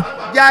malu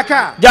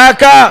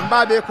jaka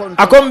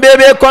ako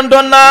mbebe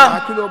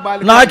kondonna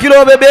na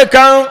hakilo bebe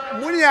kan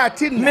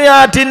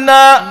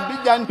miyatinna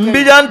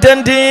mbijan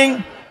tenting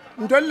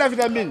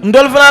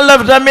ndol fana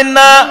lafta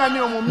minna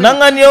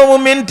nangani yomu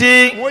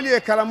minti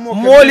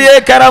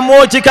moliye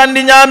karamo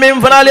cikandi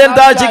nyami fana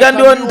lenta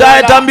cikandi on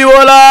tay tambi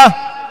wala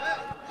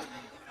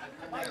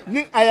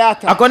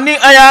ako ni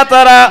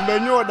ayatara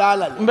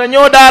mbe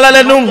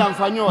ñodalale nun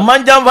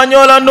manjam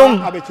fanyola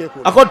nun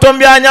ako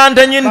tombi a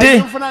ñante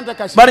ñindi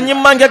bar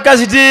ñimmanke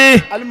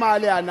kasiti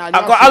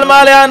ako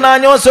almale a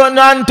naño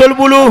soñan tol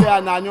bulu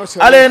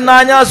ale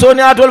naña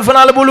soña tol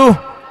fanal bulu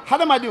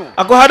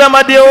ako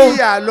hadamadiw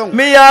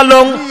mi ya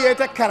long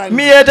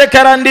mi yete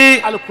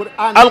karandi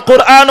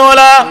alquran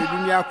wala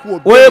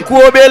woye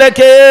kuwo bele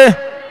ke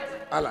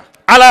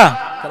ala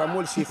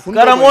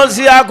karamol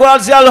si ako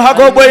alsi al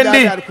hako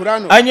boyndi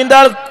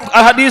anyindal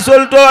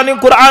hadisol to anin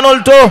qur'anol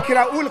to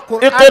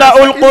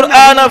iqra'ul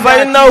qur'ana fa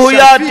innahu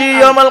yati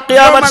yawm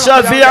al-qiyamati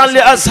shafi'an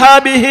li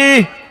ashabihi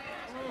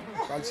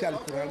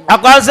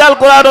ako alsi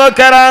al-qur'ano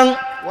karang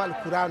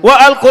wa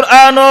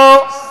al-qur'ano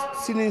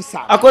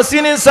ako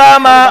sinin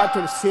sama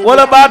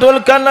wala batol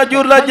kanna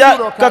jurla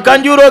ka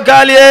kanjuro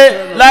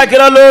kaliye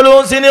lakira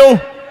lolu sinu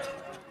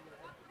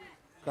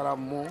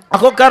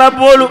ako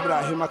karabolu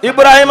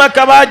ibrahima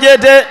kaba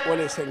jete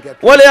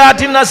wala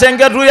atinna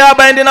sengetu ya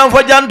bayndi nan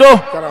fo janto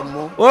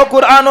o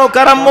qur'ano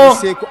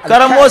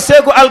karammo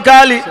seku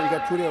alkali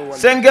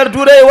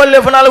sengerture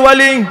wolle fanal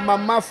wali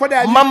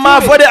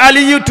mamma fode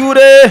aliyu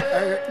ture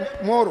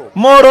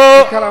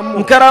moro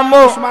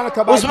karammo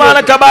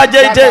usman kaba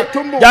jete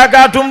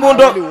jaga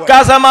tumbundo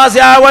kasamasi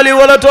a wali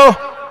wala to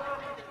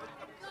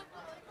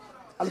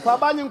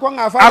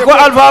ako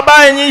alfa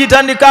bayni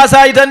yitandi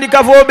kasa yitandi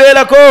kafo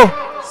bela ko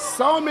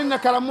sawminna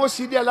karamo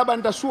sidi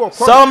labanta suwo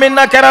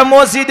sawminna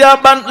karamo sidi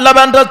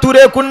labanta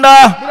ture kunda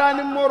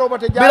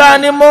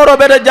bilani moro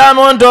bete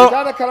jamonto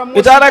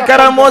itara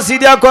karamo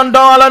sidi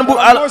kondon alan bu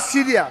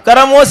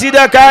karamo sidi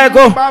kaye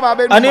ko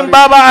anin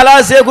baba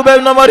ala seku be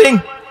nomoring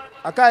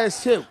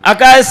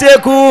akaye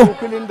seku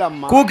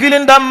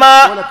kukilin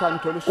damma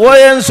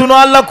woyen suno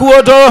alla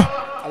kuwoto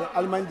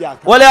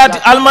wala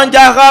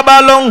almanja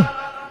khabalong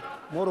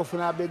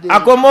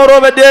ako moro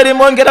be deri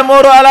mon keda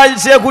moro alaji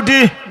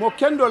sekuti mo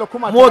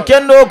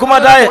kendo kuma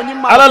tay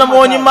alal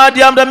mo nyima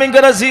diam da min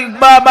keda si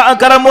baba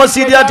ankara mo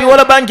sidiati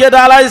wala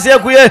banketa alaji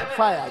sekuye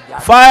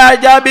faya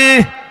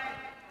jabi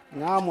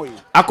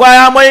ako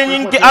ya moy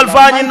nyinki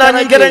alfa nyina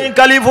nyinkeda nyin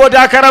kalifo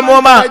ta akara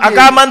moma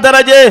aka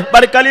mantaraje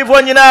bar kalifo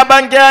nyina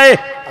banke ay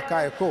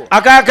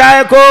aka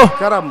kaye ko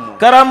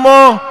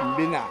karammo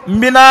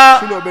mbina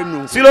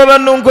silo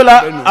ben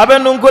nunkula aben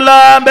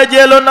nunkula be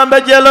jelonna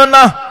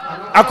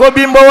ako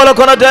bimbo wala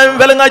kono tan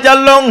fel nga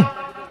jallong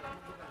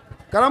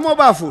karamo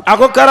ba fut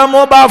ako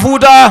karamo ba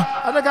futa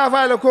adaka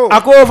faale ko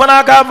ako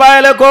fana ka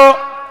faale ko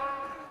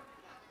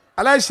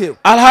alayse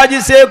alhaji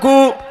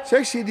seku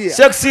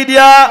Sheikh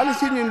Sidia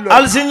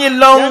alsinyil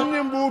long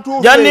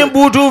jannim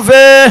butu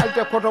fe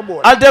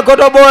alte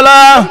koto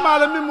bola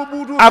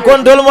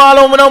akon dol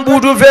malo mun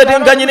butu fe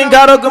tin kanyini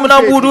ngaro mun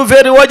butu fe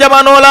wo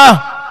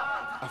jamanola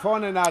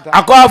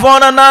ako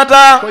afona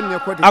nata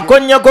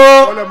akonya ko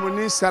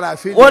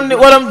wonni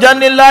wolam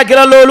janni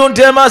lakira lolun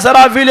tema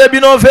sarafile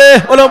bino fe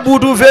wolam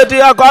butu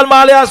feti ako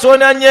almale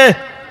asoni anye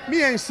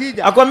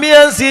ako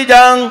mien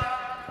sijang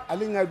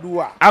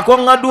ako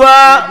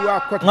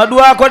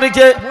ngadua ko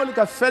dike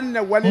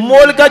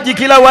molka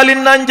jikila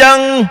walin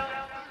nanjang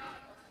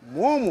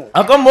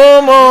ako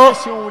momo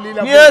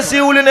niya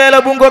siwuli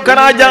nela bungo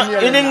kanaja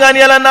iningani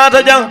yala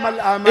nata jang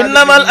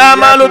innamal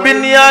amalu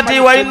binniyati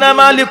wa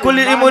innama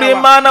likulli imri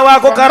ma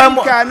nawa ko karam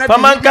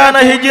faman kana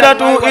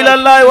hijratu ila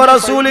allahi wa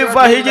rasuli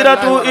fa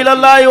hijratu ila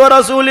allahi wa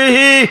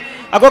rasulihi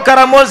ako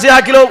karamol si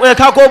hakilo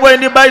kako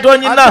boyndi bayto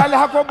nyinna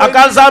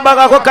akal salba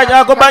ako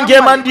kanya ko banke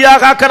man dia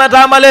ka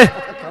kanata male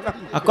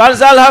akal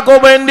sal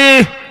hako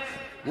boyndi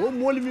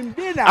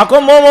ako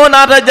momo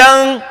nata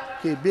jang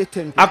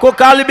ako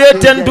kalibe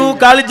tendu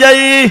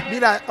kaljayi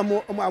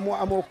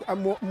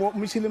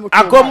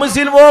ako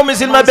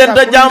muslima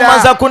benta jang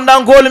mansa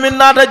kundangol min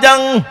nata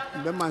jang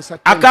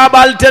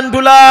akabal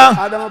tendula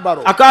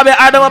akabe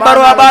adama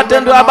baro aba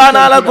tendu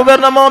abana la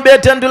gouvernement be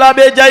tendula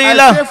be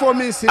jayila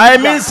ay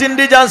min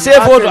sindi jan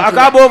sefoto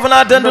akabo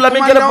fana tendula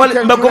min kele pol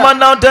be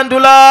commandant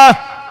tendula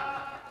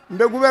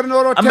mbe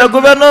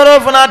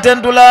gouverneur fana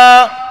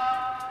tendula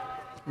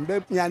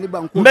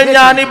mbe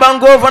nyani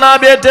banko fana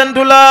be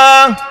tendula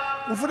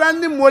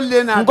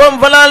ngom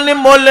fanal ni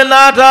molle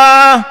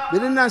nata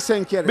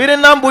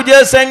birina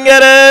buje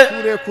sengere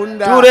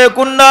ture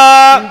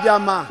kunda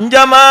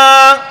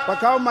njama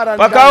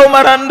pakaw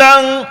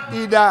marandang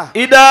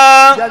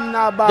ida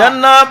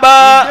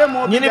jannaba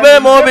nyini be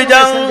mobe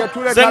jang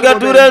senga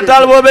ture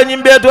talbo be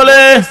nyimbe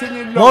tole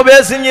mobe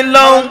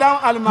sinyilong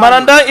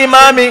maranda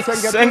imami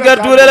senga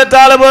ture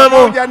talbo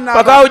mo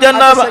pakaw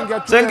jannaba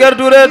senga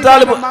ture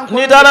talbo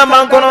ni dala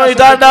mankono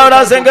ita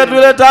dawda senga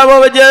ture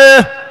talbo be je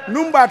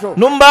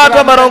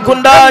numbato baron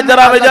kunda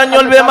jarabe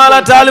janyol be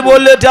mala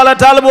talibolle tala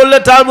talibolle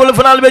talibol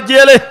fanal be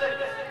jele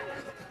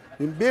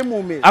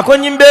ako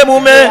nyimbe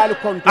mume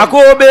ako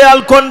be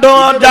al kondo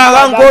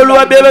jahan ko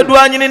luwa be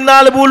duani ni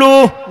nal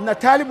bulu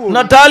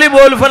na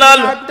talibol fanal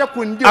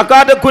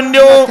akata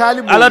kundiu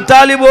ala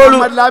talibol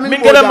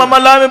min kala mama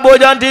lami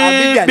bojanti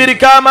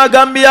birkama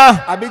gambia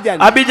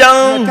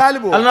abidjan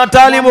ala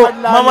talibo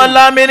mama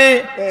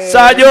lamini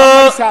sadio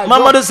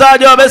mamadou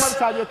sadio bes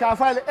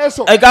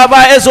ay ka fa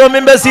eso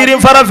min be sirim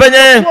fara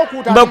feñe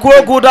ba ko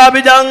kuta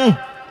abidjan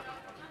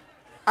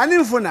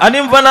anim fana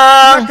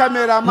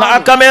na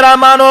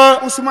caméramano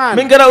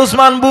min kera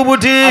Ousmane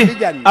Bubuti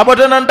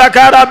abotonan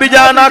Dakar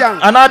Abidjan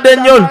ana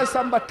denyol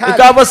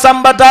ikaba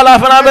sambatala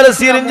fana bele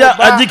sirinja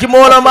ajiki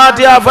mola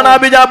mati fana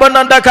Abidjan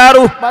bonan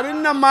Dakaru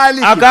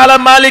akala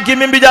maliki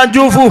min Bidjan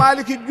Juufu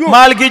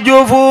maliki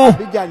Juufu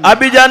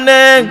Abidjan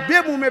ne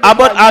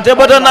abot ate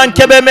botonan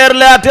kebe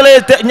merle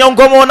atele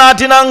nyonko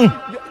monati nan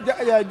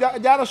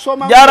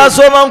jara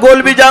soma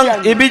ngol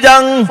bijang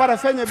ibijang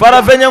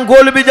fara fenyen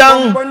ngol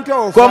bijang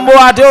kombo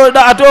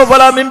ato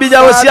fala min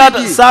bija wasiat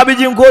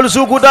sabiji ngol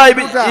sukuta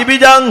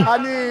ibijang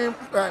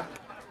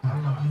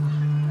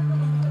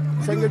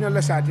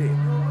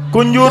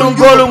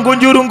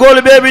kunjuru ngol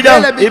be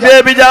bijang ibe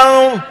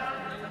bijang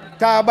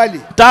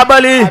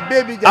tabali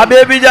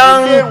abebi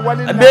jang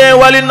be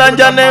walin nan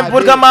janne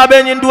pour que ma be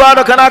nyin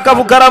duwado kana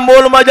kafu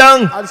karambol ma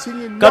jang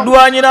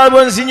kadua nyina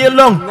bon signil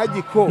long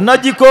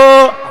najiko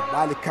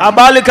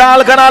abalika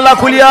al kana la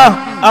kuliya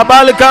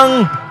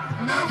abalikan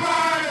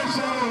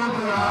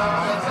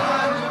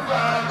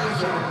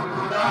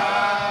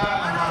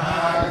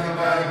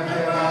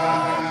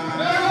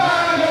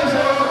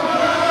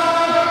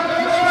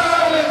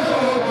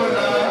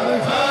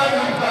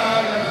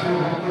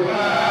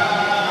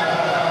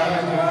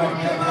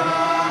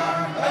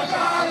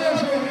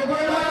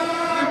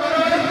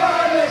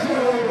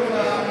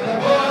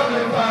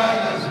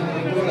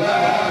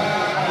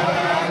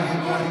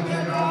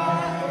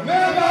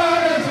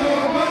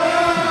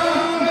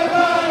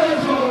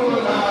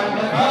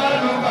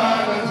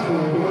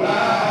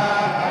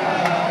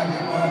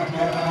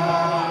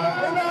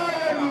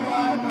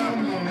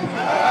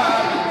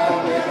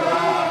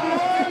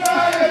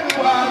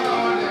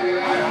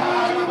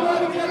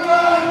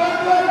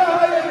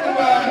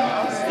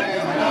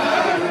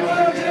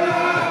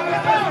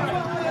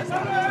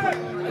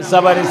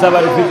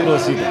sabari fitro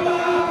sita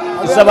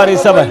sabari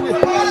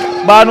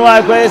banu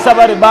ay ko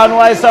sabari banu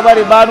ay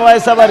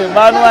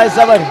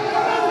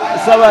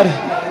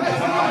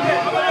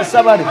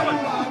sabari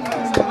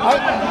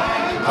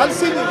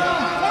alsini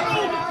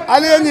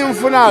ali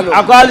mfunalo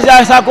ako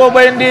alja sako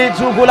bayndi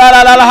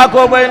sukulala la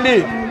hako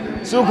bayndi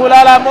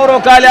sukulala moro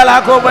kali al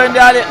hako bayndi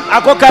ali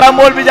ako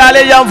karamol bi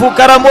jale yamfu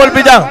karamol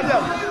bi jang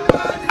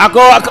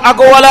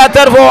ako wala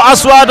tarfu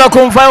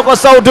aswatakum fawqa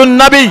sawtun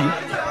nabi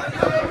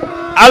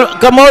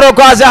kamoro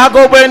ko asa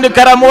hako bayndi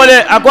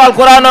karamole ako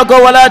alquran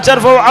ko wala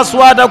tarfu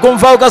aswatakum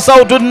fawqa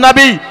sawtun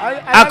nabi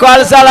ako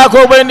alsala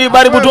ko bayndi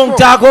bari butum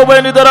ta ko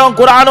bayndi doron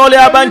qur'an ole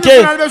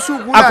abanke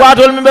ako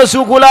atol mimbe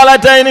sukula la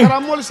tayni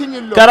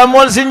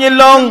karamol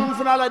signilong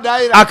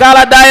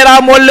akala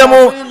daira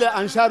mollemu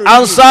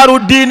ansaru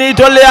dini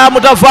tolle ya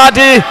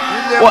mutafati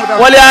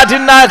wali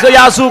atinna ka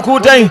ya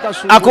sukutay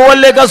ako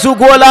wolle ka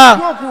sukola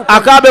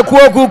akabe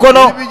kuoku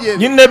kono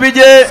nyinne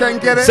bije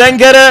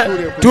sengere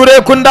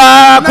ture kunda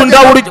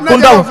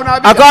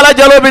akala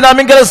jalobi na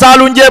mingere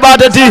salunje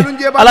batati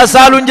ala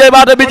salunje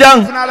bata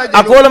bijang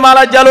akola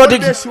mala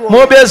jaloti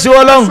mo be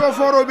siolong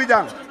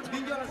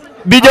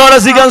bijola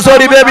sigan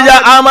sori be bija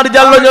amar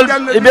jallo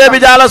be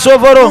bija ala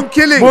soforo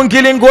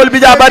bunkilin gol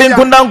bija barin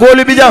kundan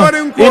gol bija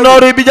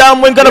inoru bija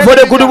mun kala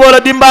fode kudu bola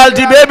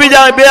dimbalti be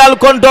bija be al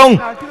kontong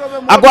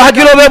ako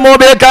hakilo be mo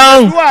be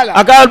kan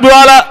akal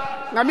duala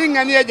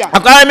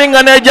akay min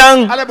ngane jang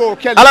ala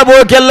bo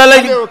kellale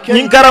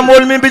min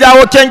karamol min bija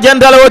wo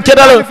kenkendal wo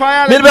kedal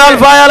min be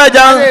alfa yala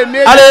jang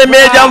ale me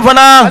jam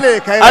fana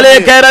ale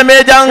kayra me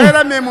jang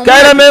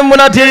kayra me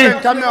munati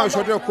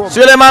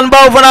Suleiman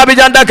Baw fana bi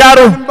jan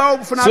Dakaru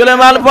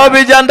Suleiman Baw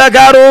bi jan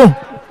Dakaru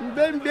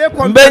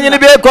be nyini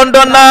be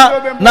kondonna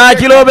na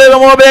kilo be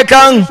mo be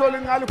kan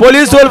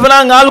police wol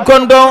fana ngal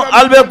kondon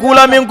albe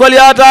kula min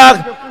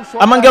koliata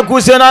amange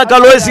kusena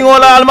kaloy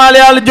singola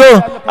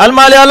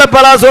almali al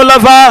palaso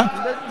lafa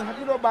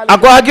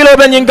ako hakilo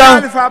be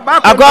nyinkan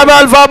ako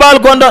alfa bal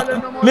konda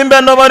min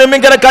be no bari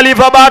min kere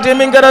khalifa bati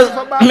min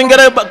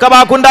kere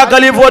kaba kunda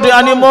khalifoti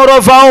ani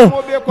moro faun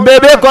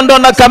bebe kondo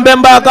na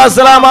kambemba ka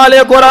assalamu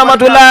alaykum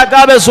rahmatullahi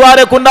akabe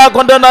soare kunda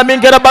kondo na min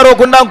kere baro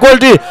kunda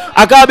kolti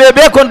akabe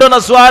be kondo na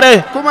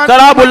soare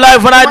karabullahi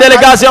fana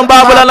delegation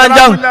babula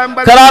nanjang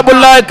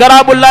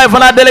karabullahi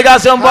fana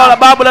delegation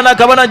babula na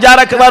kabana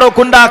jara baro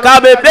kunda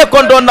akabe be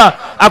kondo na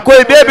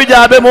akoy be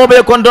bijabe mo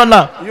be kondo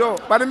na yo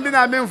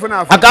barimbina min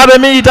funa akabe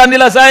mi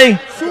itandila sai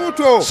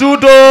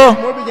suto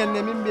mo bi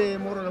janne min be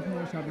moro na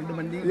mo sabe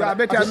demandi ya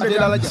beti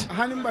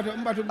hanim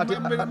bato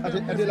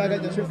adela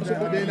gaja so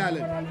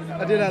denale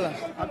adela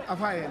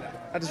afayela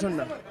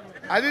adisonna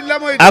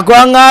ako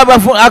ngaba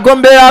ako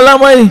mbe ala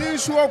moy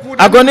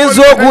ako ni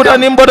zokuta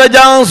ni mboda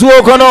jang suo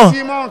kono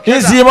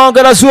ni simon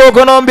kada suo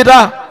kono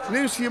mbita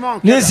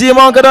ni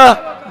simon kada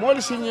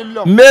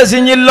mbe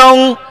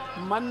signilong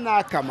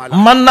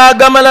manna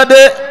gamala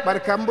de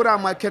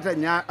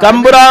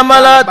kambura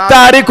mala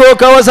tariko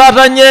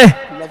kawasatanye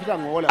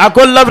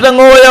akol lafta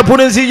ngoya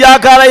purinsi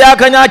yakara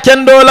yakanya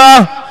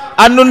kendola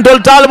annun dol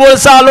talbol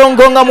salon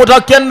ko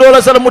ngamuta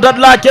kendola sal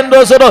mutatla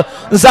kendo sodo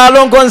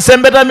salon kon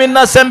sembeta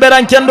minna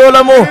semberan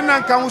kendola mu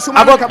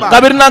ako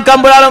kabirnan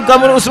kambura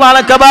kamur usman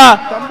kaba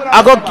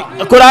ako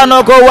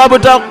qur'ano ko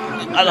wabuta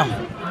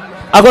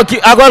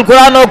ako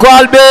qur'ano ko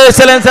albe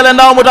selen selen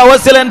naw muta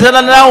waselen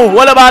selen naw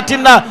wala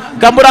batinna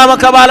kambura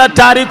makabala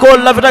tariko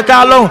lafta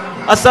kalon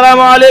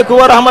assalamu alaikum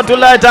wa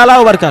rahmatullahi ta'ala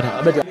wa barakatuh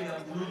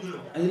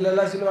illa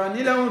la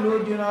silwani la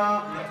wulujuna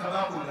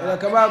ila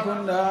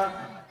kabakunda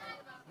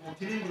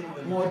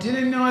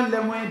motirin ne walle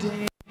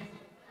moyti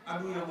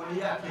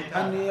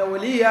anu ya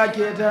waliya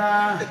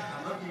keta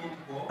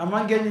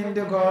amange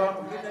nyinde ko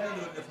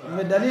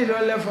me dalilo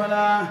le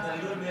fana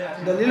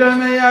dalilo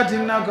me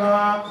yatinna ko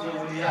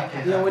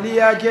ya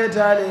waliya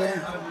keta le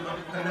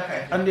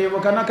andi bo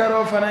kana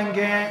karo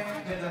fanange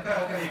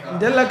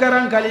della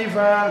karan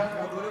khalifa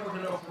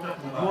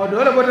mo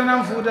dole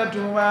botanam futa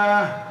tuba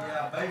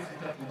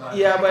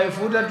ya bay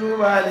futa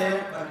tuba le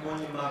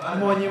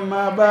mo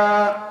nyimma ba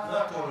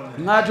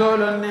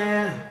ngatolon ne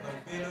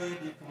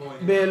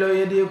belo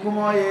yedi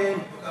kumoye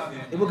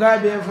ibuka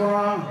befo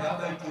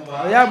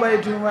ya bay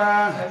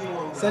tuba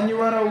sanyi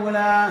wara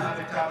wuna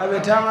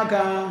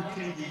abetamaka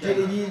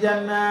tiliji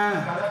janna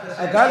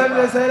akala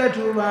be sayra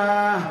tuba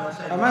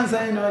aman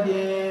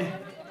saynoje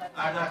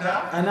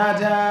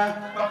anata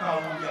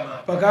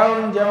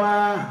pakawun jama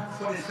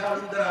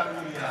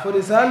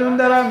furisalun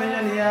dara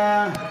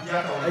menyaniya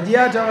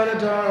ajiya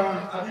tawalato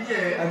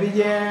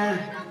abije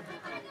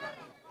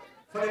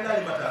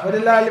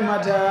fodilali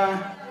mata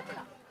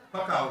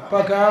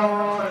pakaw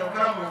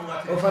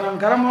ofanan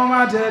karamo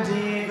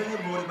matati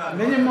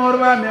menyi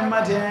morba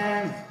memmate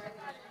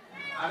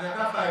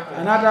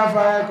anata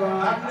faye ko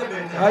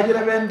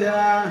hajira benta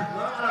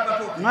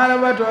ngala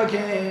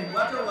batoke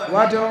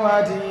wato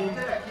wati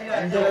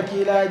ndela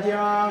kilaje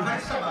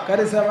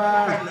kare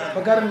sama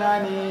bakar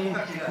nani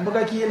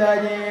mbuga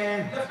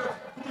kilaje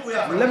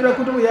lebra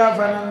kutubu ya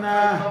fanana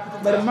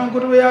bar man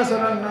kutubu ya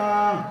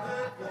sonana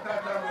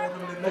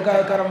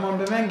muka karamon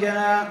be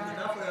mengena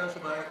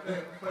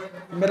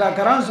mbela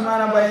karan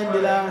sumana bayin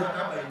bila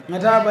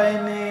ngata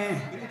bayini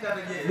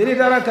biri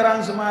tara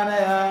karan sumana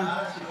ya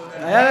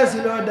ayala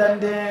silo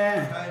dande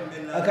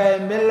akay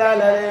mbella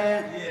lale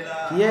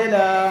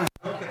yela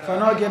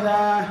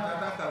fanoketa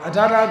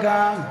ataraka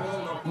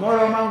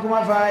moro man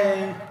kuma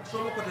faye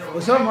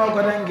usomo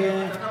ko dange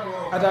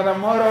atara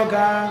moro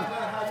kan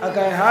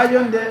akay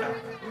hajonde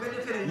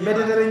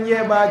mbedere nye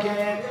bake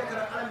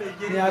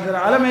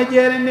nyadara alame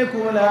jere ne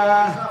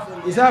kula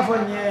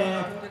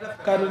isafonye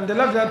kadun de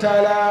lafta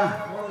taala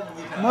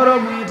moro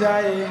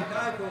muitaye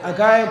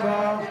akay ko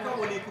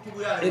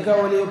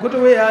ikawli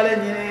kutubu yale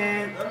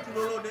nyine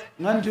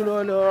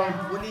ngantulolo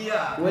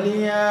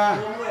waliya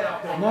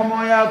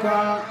momo yako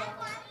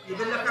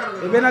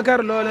ibena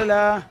kar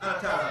lolela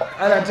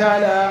ala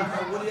taala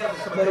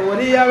bar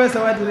waliya be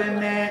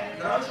sawadirenne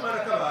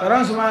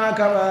karan sumana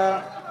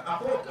kaba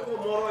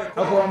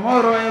ako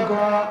moro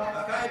eko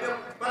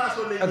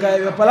akay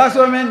be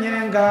palaso men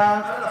nyinenga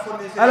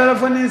ala la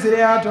fonni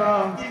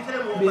siriato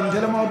bin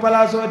telmo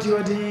palaso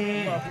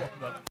tioti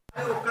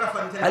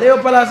ale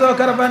palaso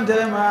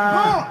karafantelema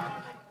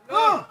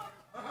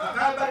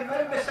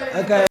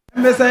akay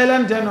be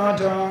silente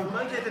noto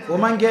o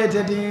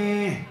mangete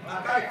di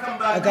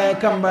akay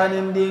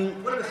kambanin ding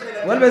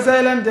walbe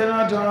silente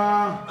noto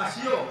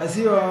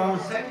asiyo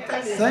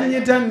sanyi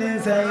tanni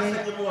sai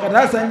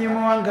kada sanyi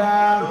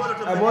muwanga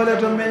abole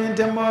to men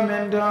tembo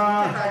mendo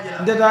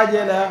ndeta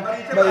jela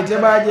bayte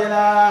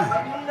bajela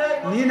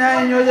ni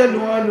na nyoje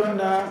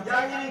luoluna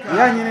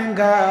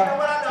yanyininka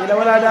ila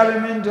wala dabe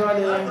min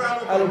tole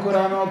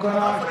alquran ko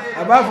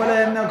abafala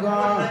enko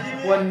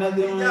wan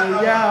nadim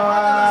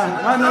yawa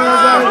man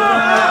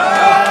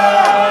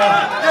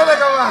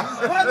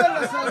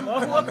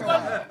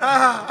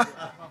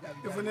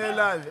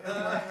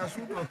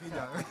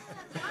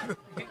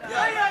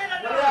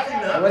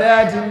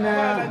walatina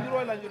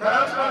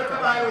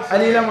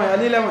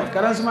alilama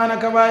karan sumana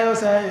kabayo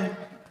sai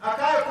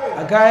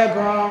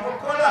akayeko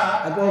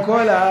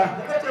akokola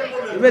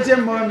ibete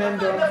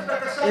momento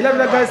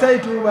ilabda ka sai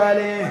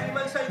tubale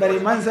bari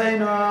man sai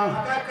no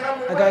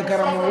akay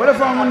karamo wala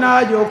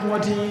famuna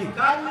jokumoti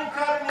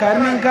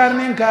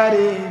karnin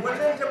kare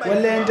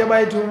wala ente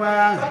bay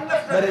tuma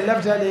bari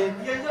laftale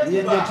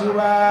yende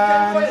tuba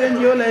den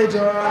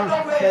laito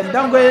den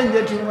dango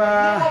yende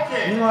tuba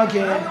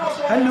ngoke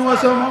hannu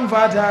waso mon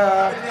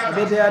fata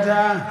bete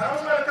ata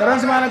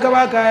transmana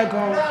kaba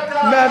kayeko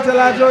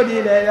mbatala to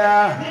di leila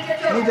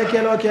ni de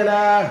kelo kela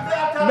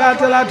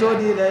mbatala to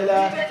di leila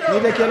ni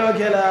de kelo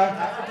kela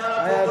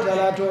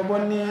ayatala to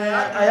bonni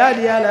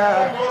ayadi ala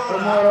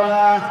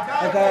umorona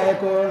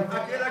akayeko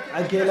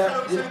akela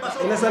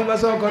ila salba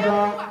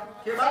sokoto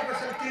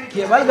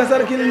ke balga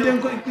sarkin den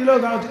kilo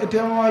ga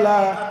temola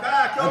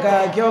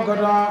aka kyo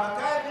koto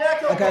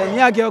aka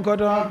nya kyo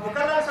koto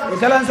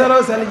kalan saro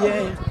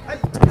salje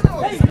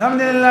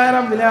alhamdulillah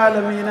rabbil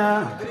alamin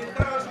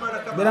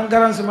biran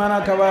karan sumana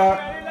kaba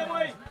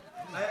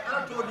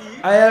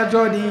aya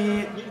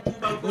todi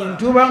in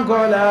tuban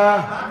kola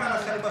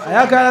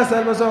aya kala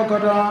salba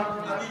sokoto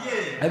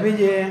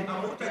abije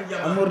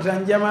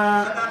amurtan jama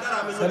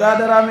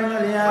sadadara min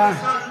aliya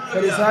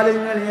kali salim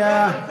min aliya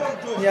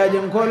ya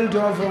jëm kol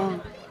tofo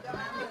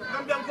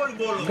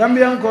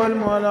gambian kol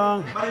molo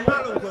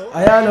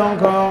aya lon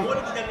ko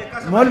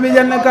mol bi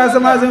janna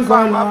kasamazin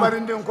kol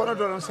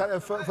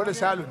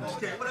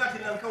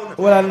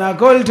wala na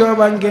kol to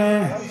banke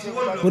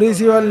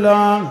polisi wala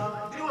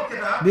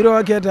biro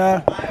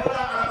keta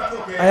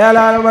aya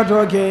la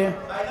batoke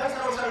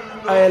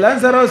ay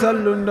lansaro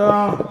sallundo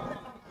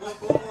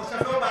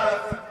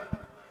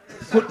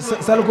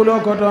salkulo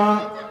koto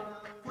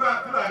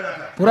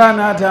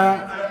puranata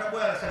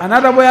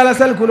anata boyala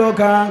salkulo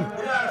kan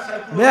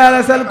be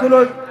ala salkulo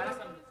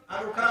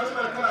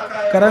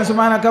karan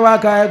sumana kawa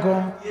kaye ko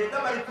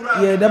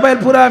ye dabal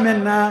pura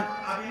menna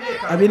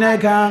abinay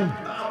kan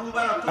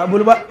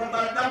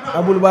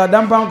abulba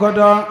dampan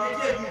koto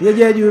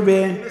yeje jube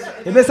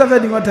e be safa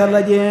dingo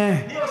talaje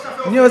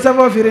ni o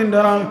safo firin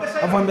doron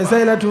afon be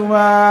sayla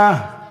tuba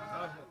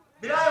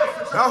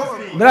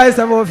bray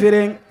safo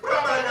firin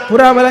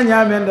pura bala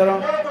nyamen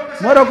doron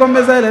modo ko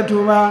be sayla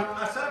tuba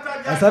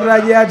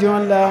asarraji ati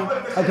walla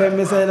akoy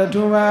be sayla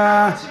tuba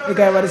e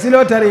kay war silo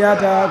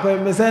tariyata akoy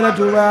be sayla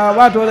tuba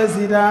wato la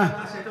sida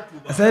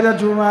sayla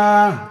tuba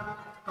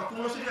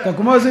ka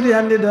kuma sudi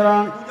andi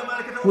doron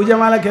ku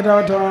jamala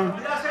ketawato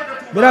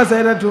bira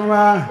sayla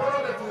tuba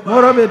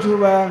moro be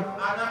tuba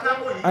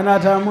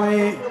anata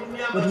moy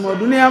mutumo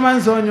duniya man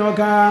sonyo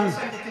kan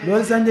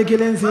dol sanje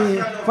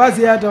kilensi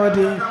fasiya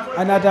tawati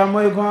anata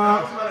moy ko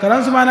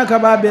karan sumana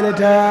kaba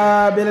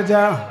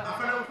beleta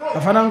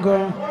afanan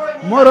ko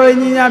moro yi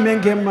nya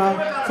menkema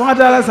fo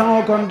ngata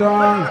sango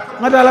konton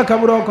ngata la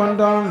kaburo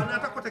konton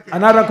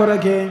anata ko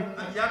reke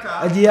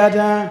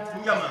ajiyata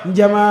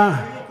njama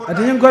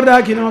atin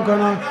korda kino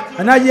kono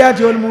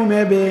anajiyati wol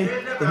mumebe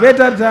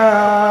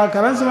betata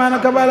karan sumana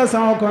kaba la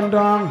sango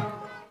konton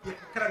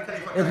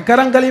e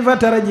karan khalifa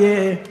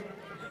taraje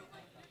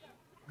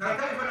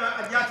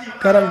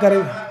karan kare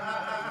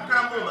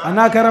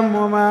ana karam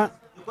moma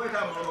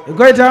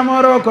goita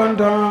moro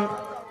konton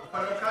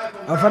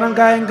afanan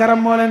kayen karam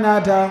mole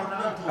nata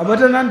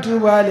abata nan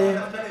tubale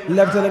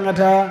laftal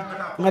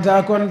ngata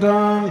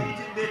konton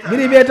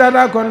biri beta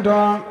da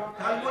konton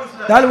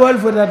dal wol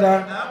futata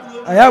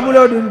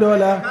ayabulo dun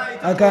dola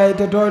akay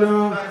to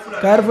todo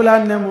kar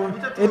fulan nemo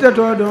ita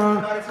todo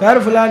kar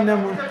fulan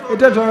nemo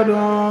ita todo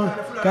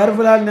kar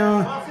fulan nemo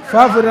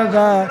fa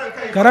futata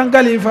karan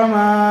khalifa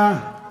ma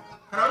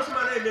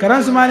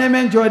karan sumane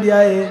men jodi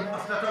ay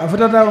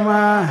afutata ma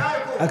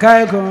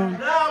akay ko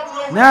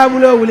na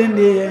bulo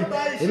wulindi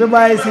ibe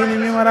bay sini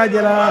mi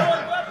marajala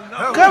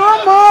kama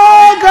mo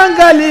kan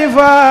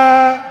khalifa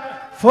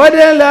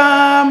fodela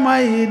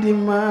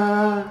maidima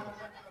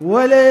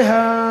wale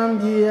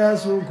hamji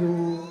yasuku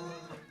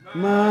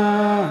ma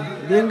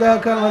dinga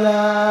kamala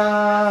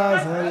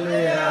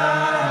salliya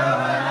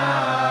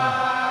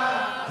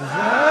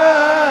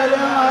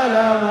zalim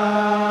alama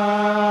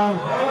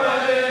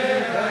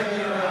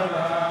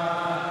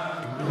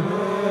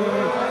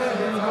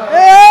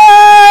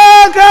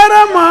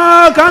karama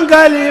kan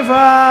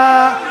khalifa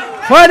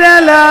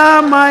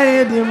fodela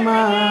maidima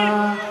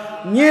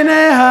nyine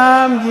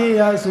hamji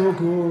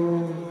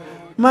yasuku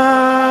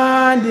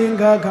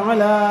mandinga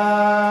kamala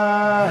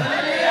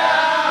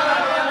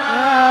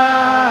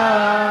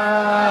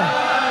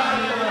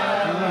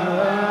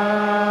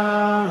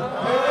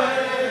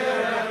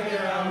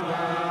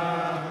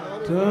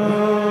to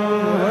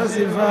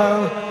sifa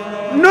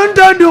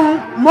nunto dum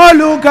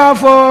moluka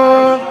fo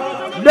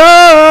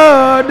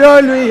do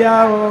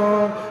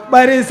luyao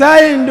bari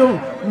saindu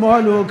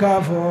moluka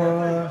fo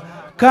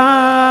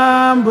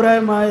kambura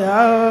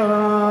maya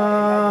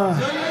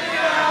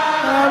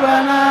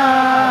abana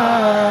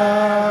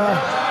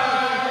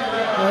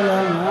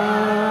olama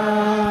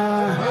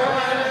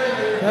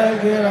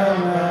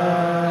kagirama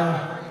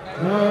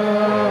no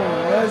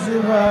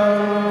wasifa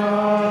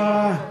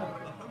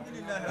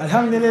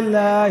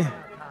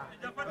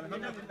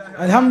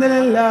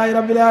alhamdulillah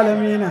rabbil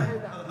alamin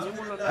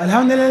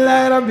alhamdulillah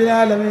rabbil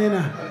alamin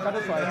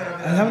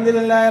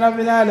alhamdulillah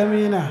rabbil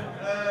alamin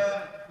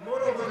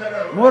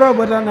moro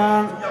botana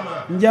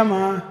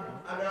njama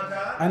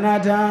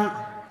anata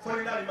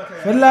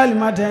fallal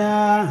mataya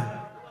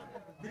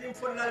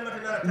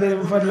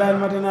birim fallal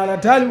matana la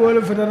talbol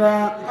futara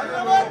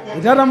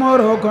itara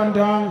moro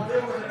konton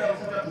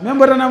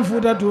membora nam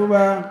futa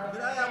tuba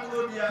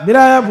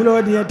biraya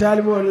bulodi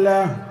talbol la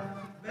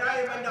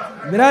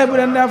biraya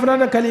bulanda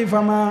futa khalifa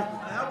ma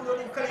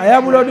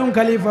ayabulodun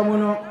khalifa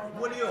muno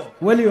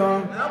waliyo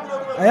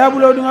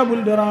ayabulodun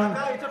abul doran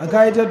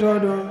akaita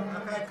todo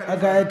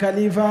akai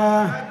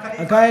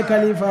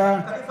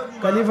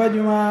khalifa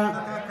juma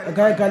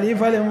akai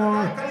khalifa lemo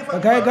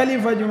akai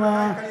khalifa juma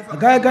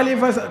akai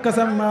khalifa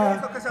kasamma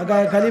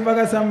akai khalifa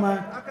kasamma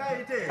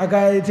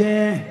akai te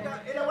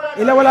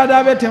ila wala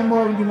dabe tembo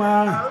juma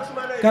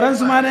karan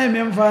sumane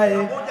mem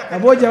faye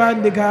abo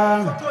jawandika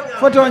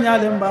foto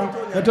nyalemba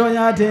foto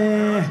nyate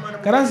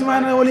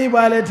karansmana woli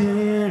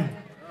balati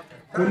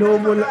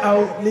qulubul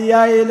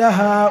awliya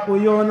laha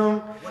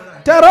uyun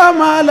tara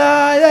ma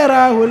la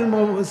yarahu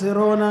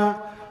al-mubsiruna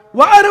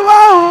wa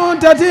arwahu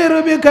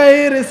tatiru bi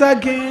kayri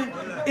saki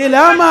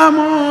ila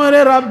mamur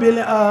rabbil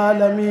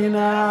alamin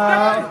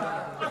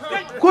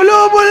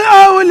qulubul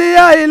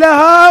awliya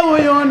laha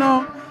uyun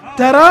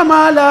ترى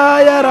ما لا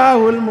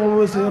يراه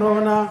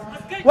المبصرون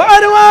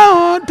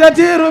وأرواح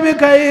تطير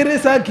بخير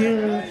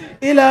سكين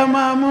إلى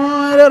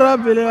مأمور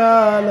رب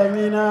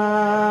العالمين.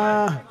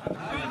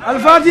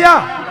 الفاتحة.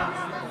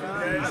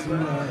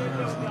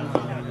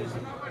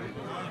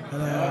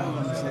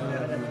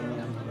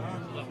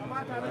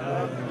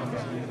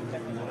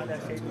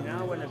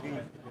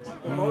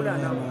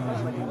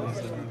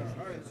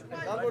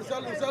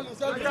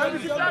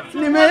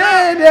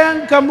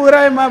 Nimeyeden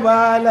kamburai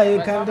mabala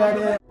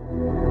ikandare.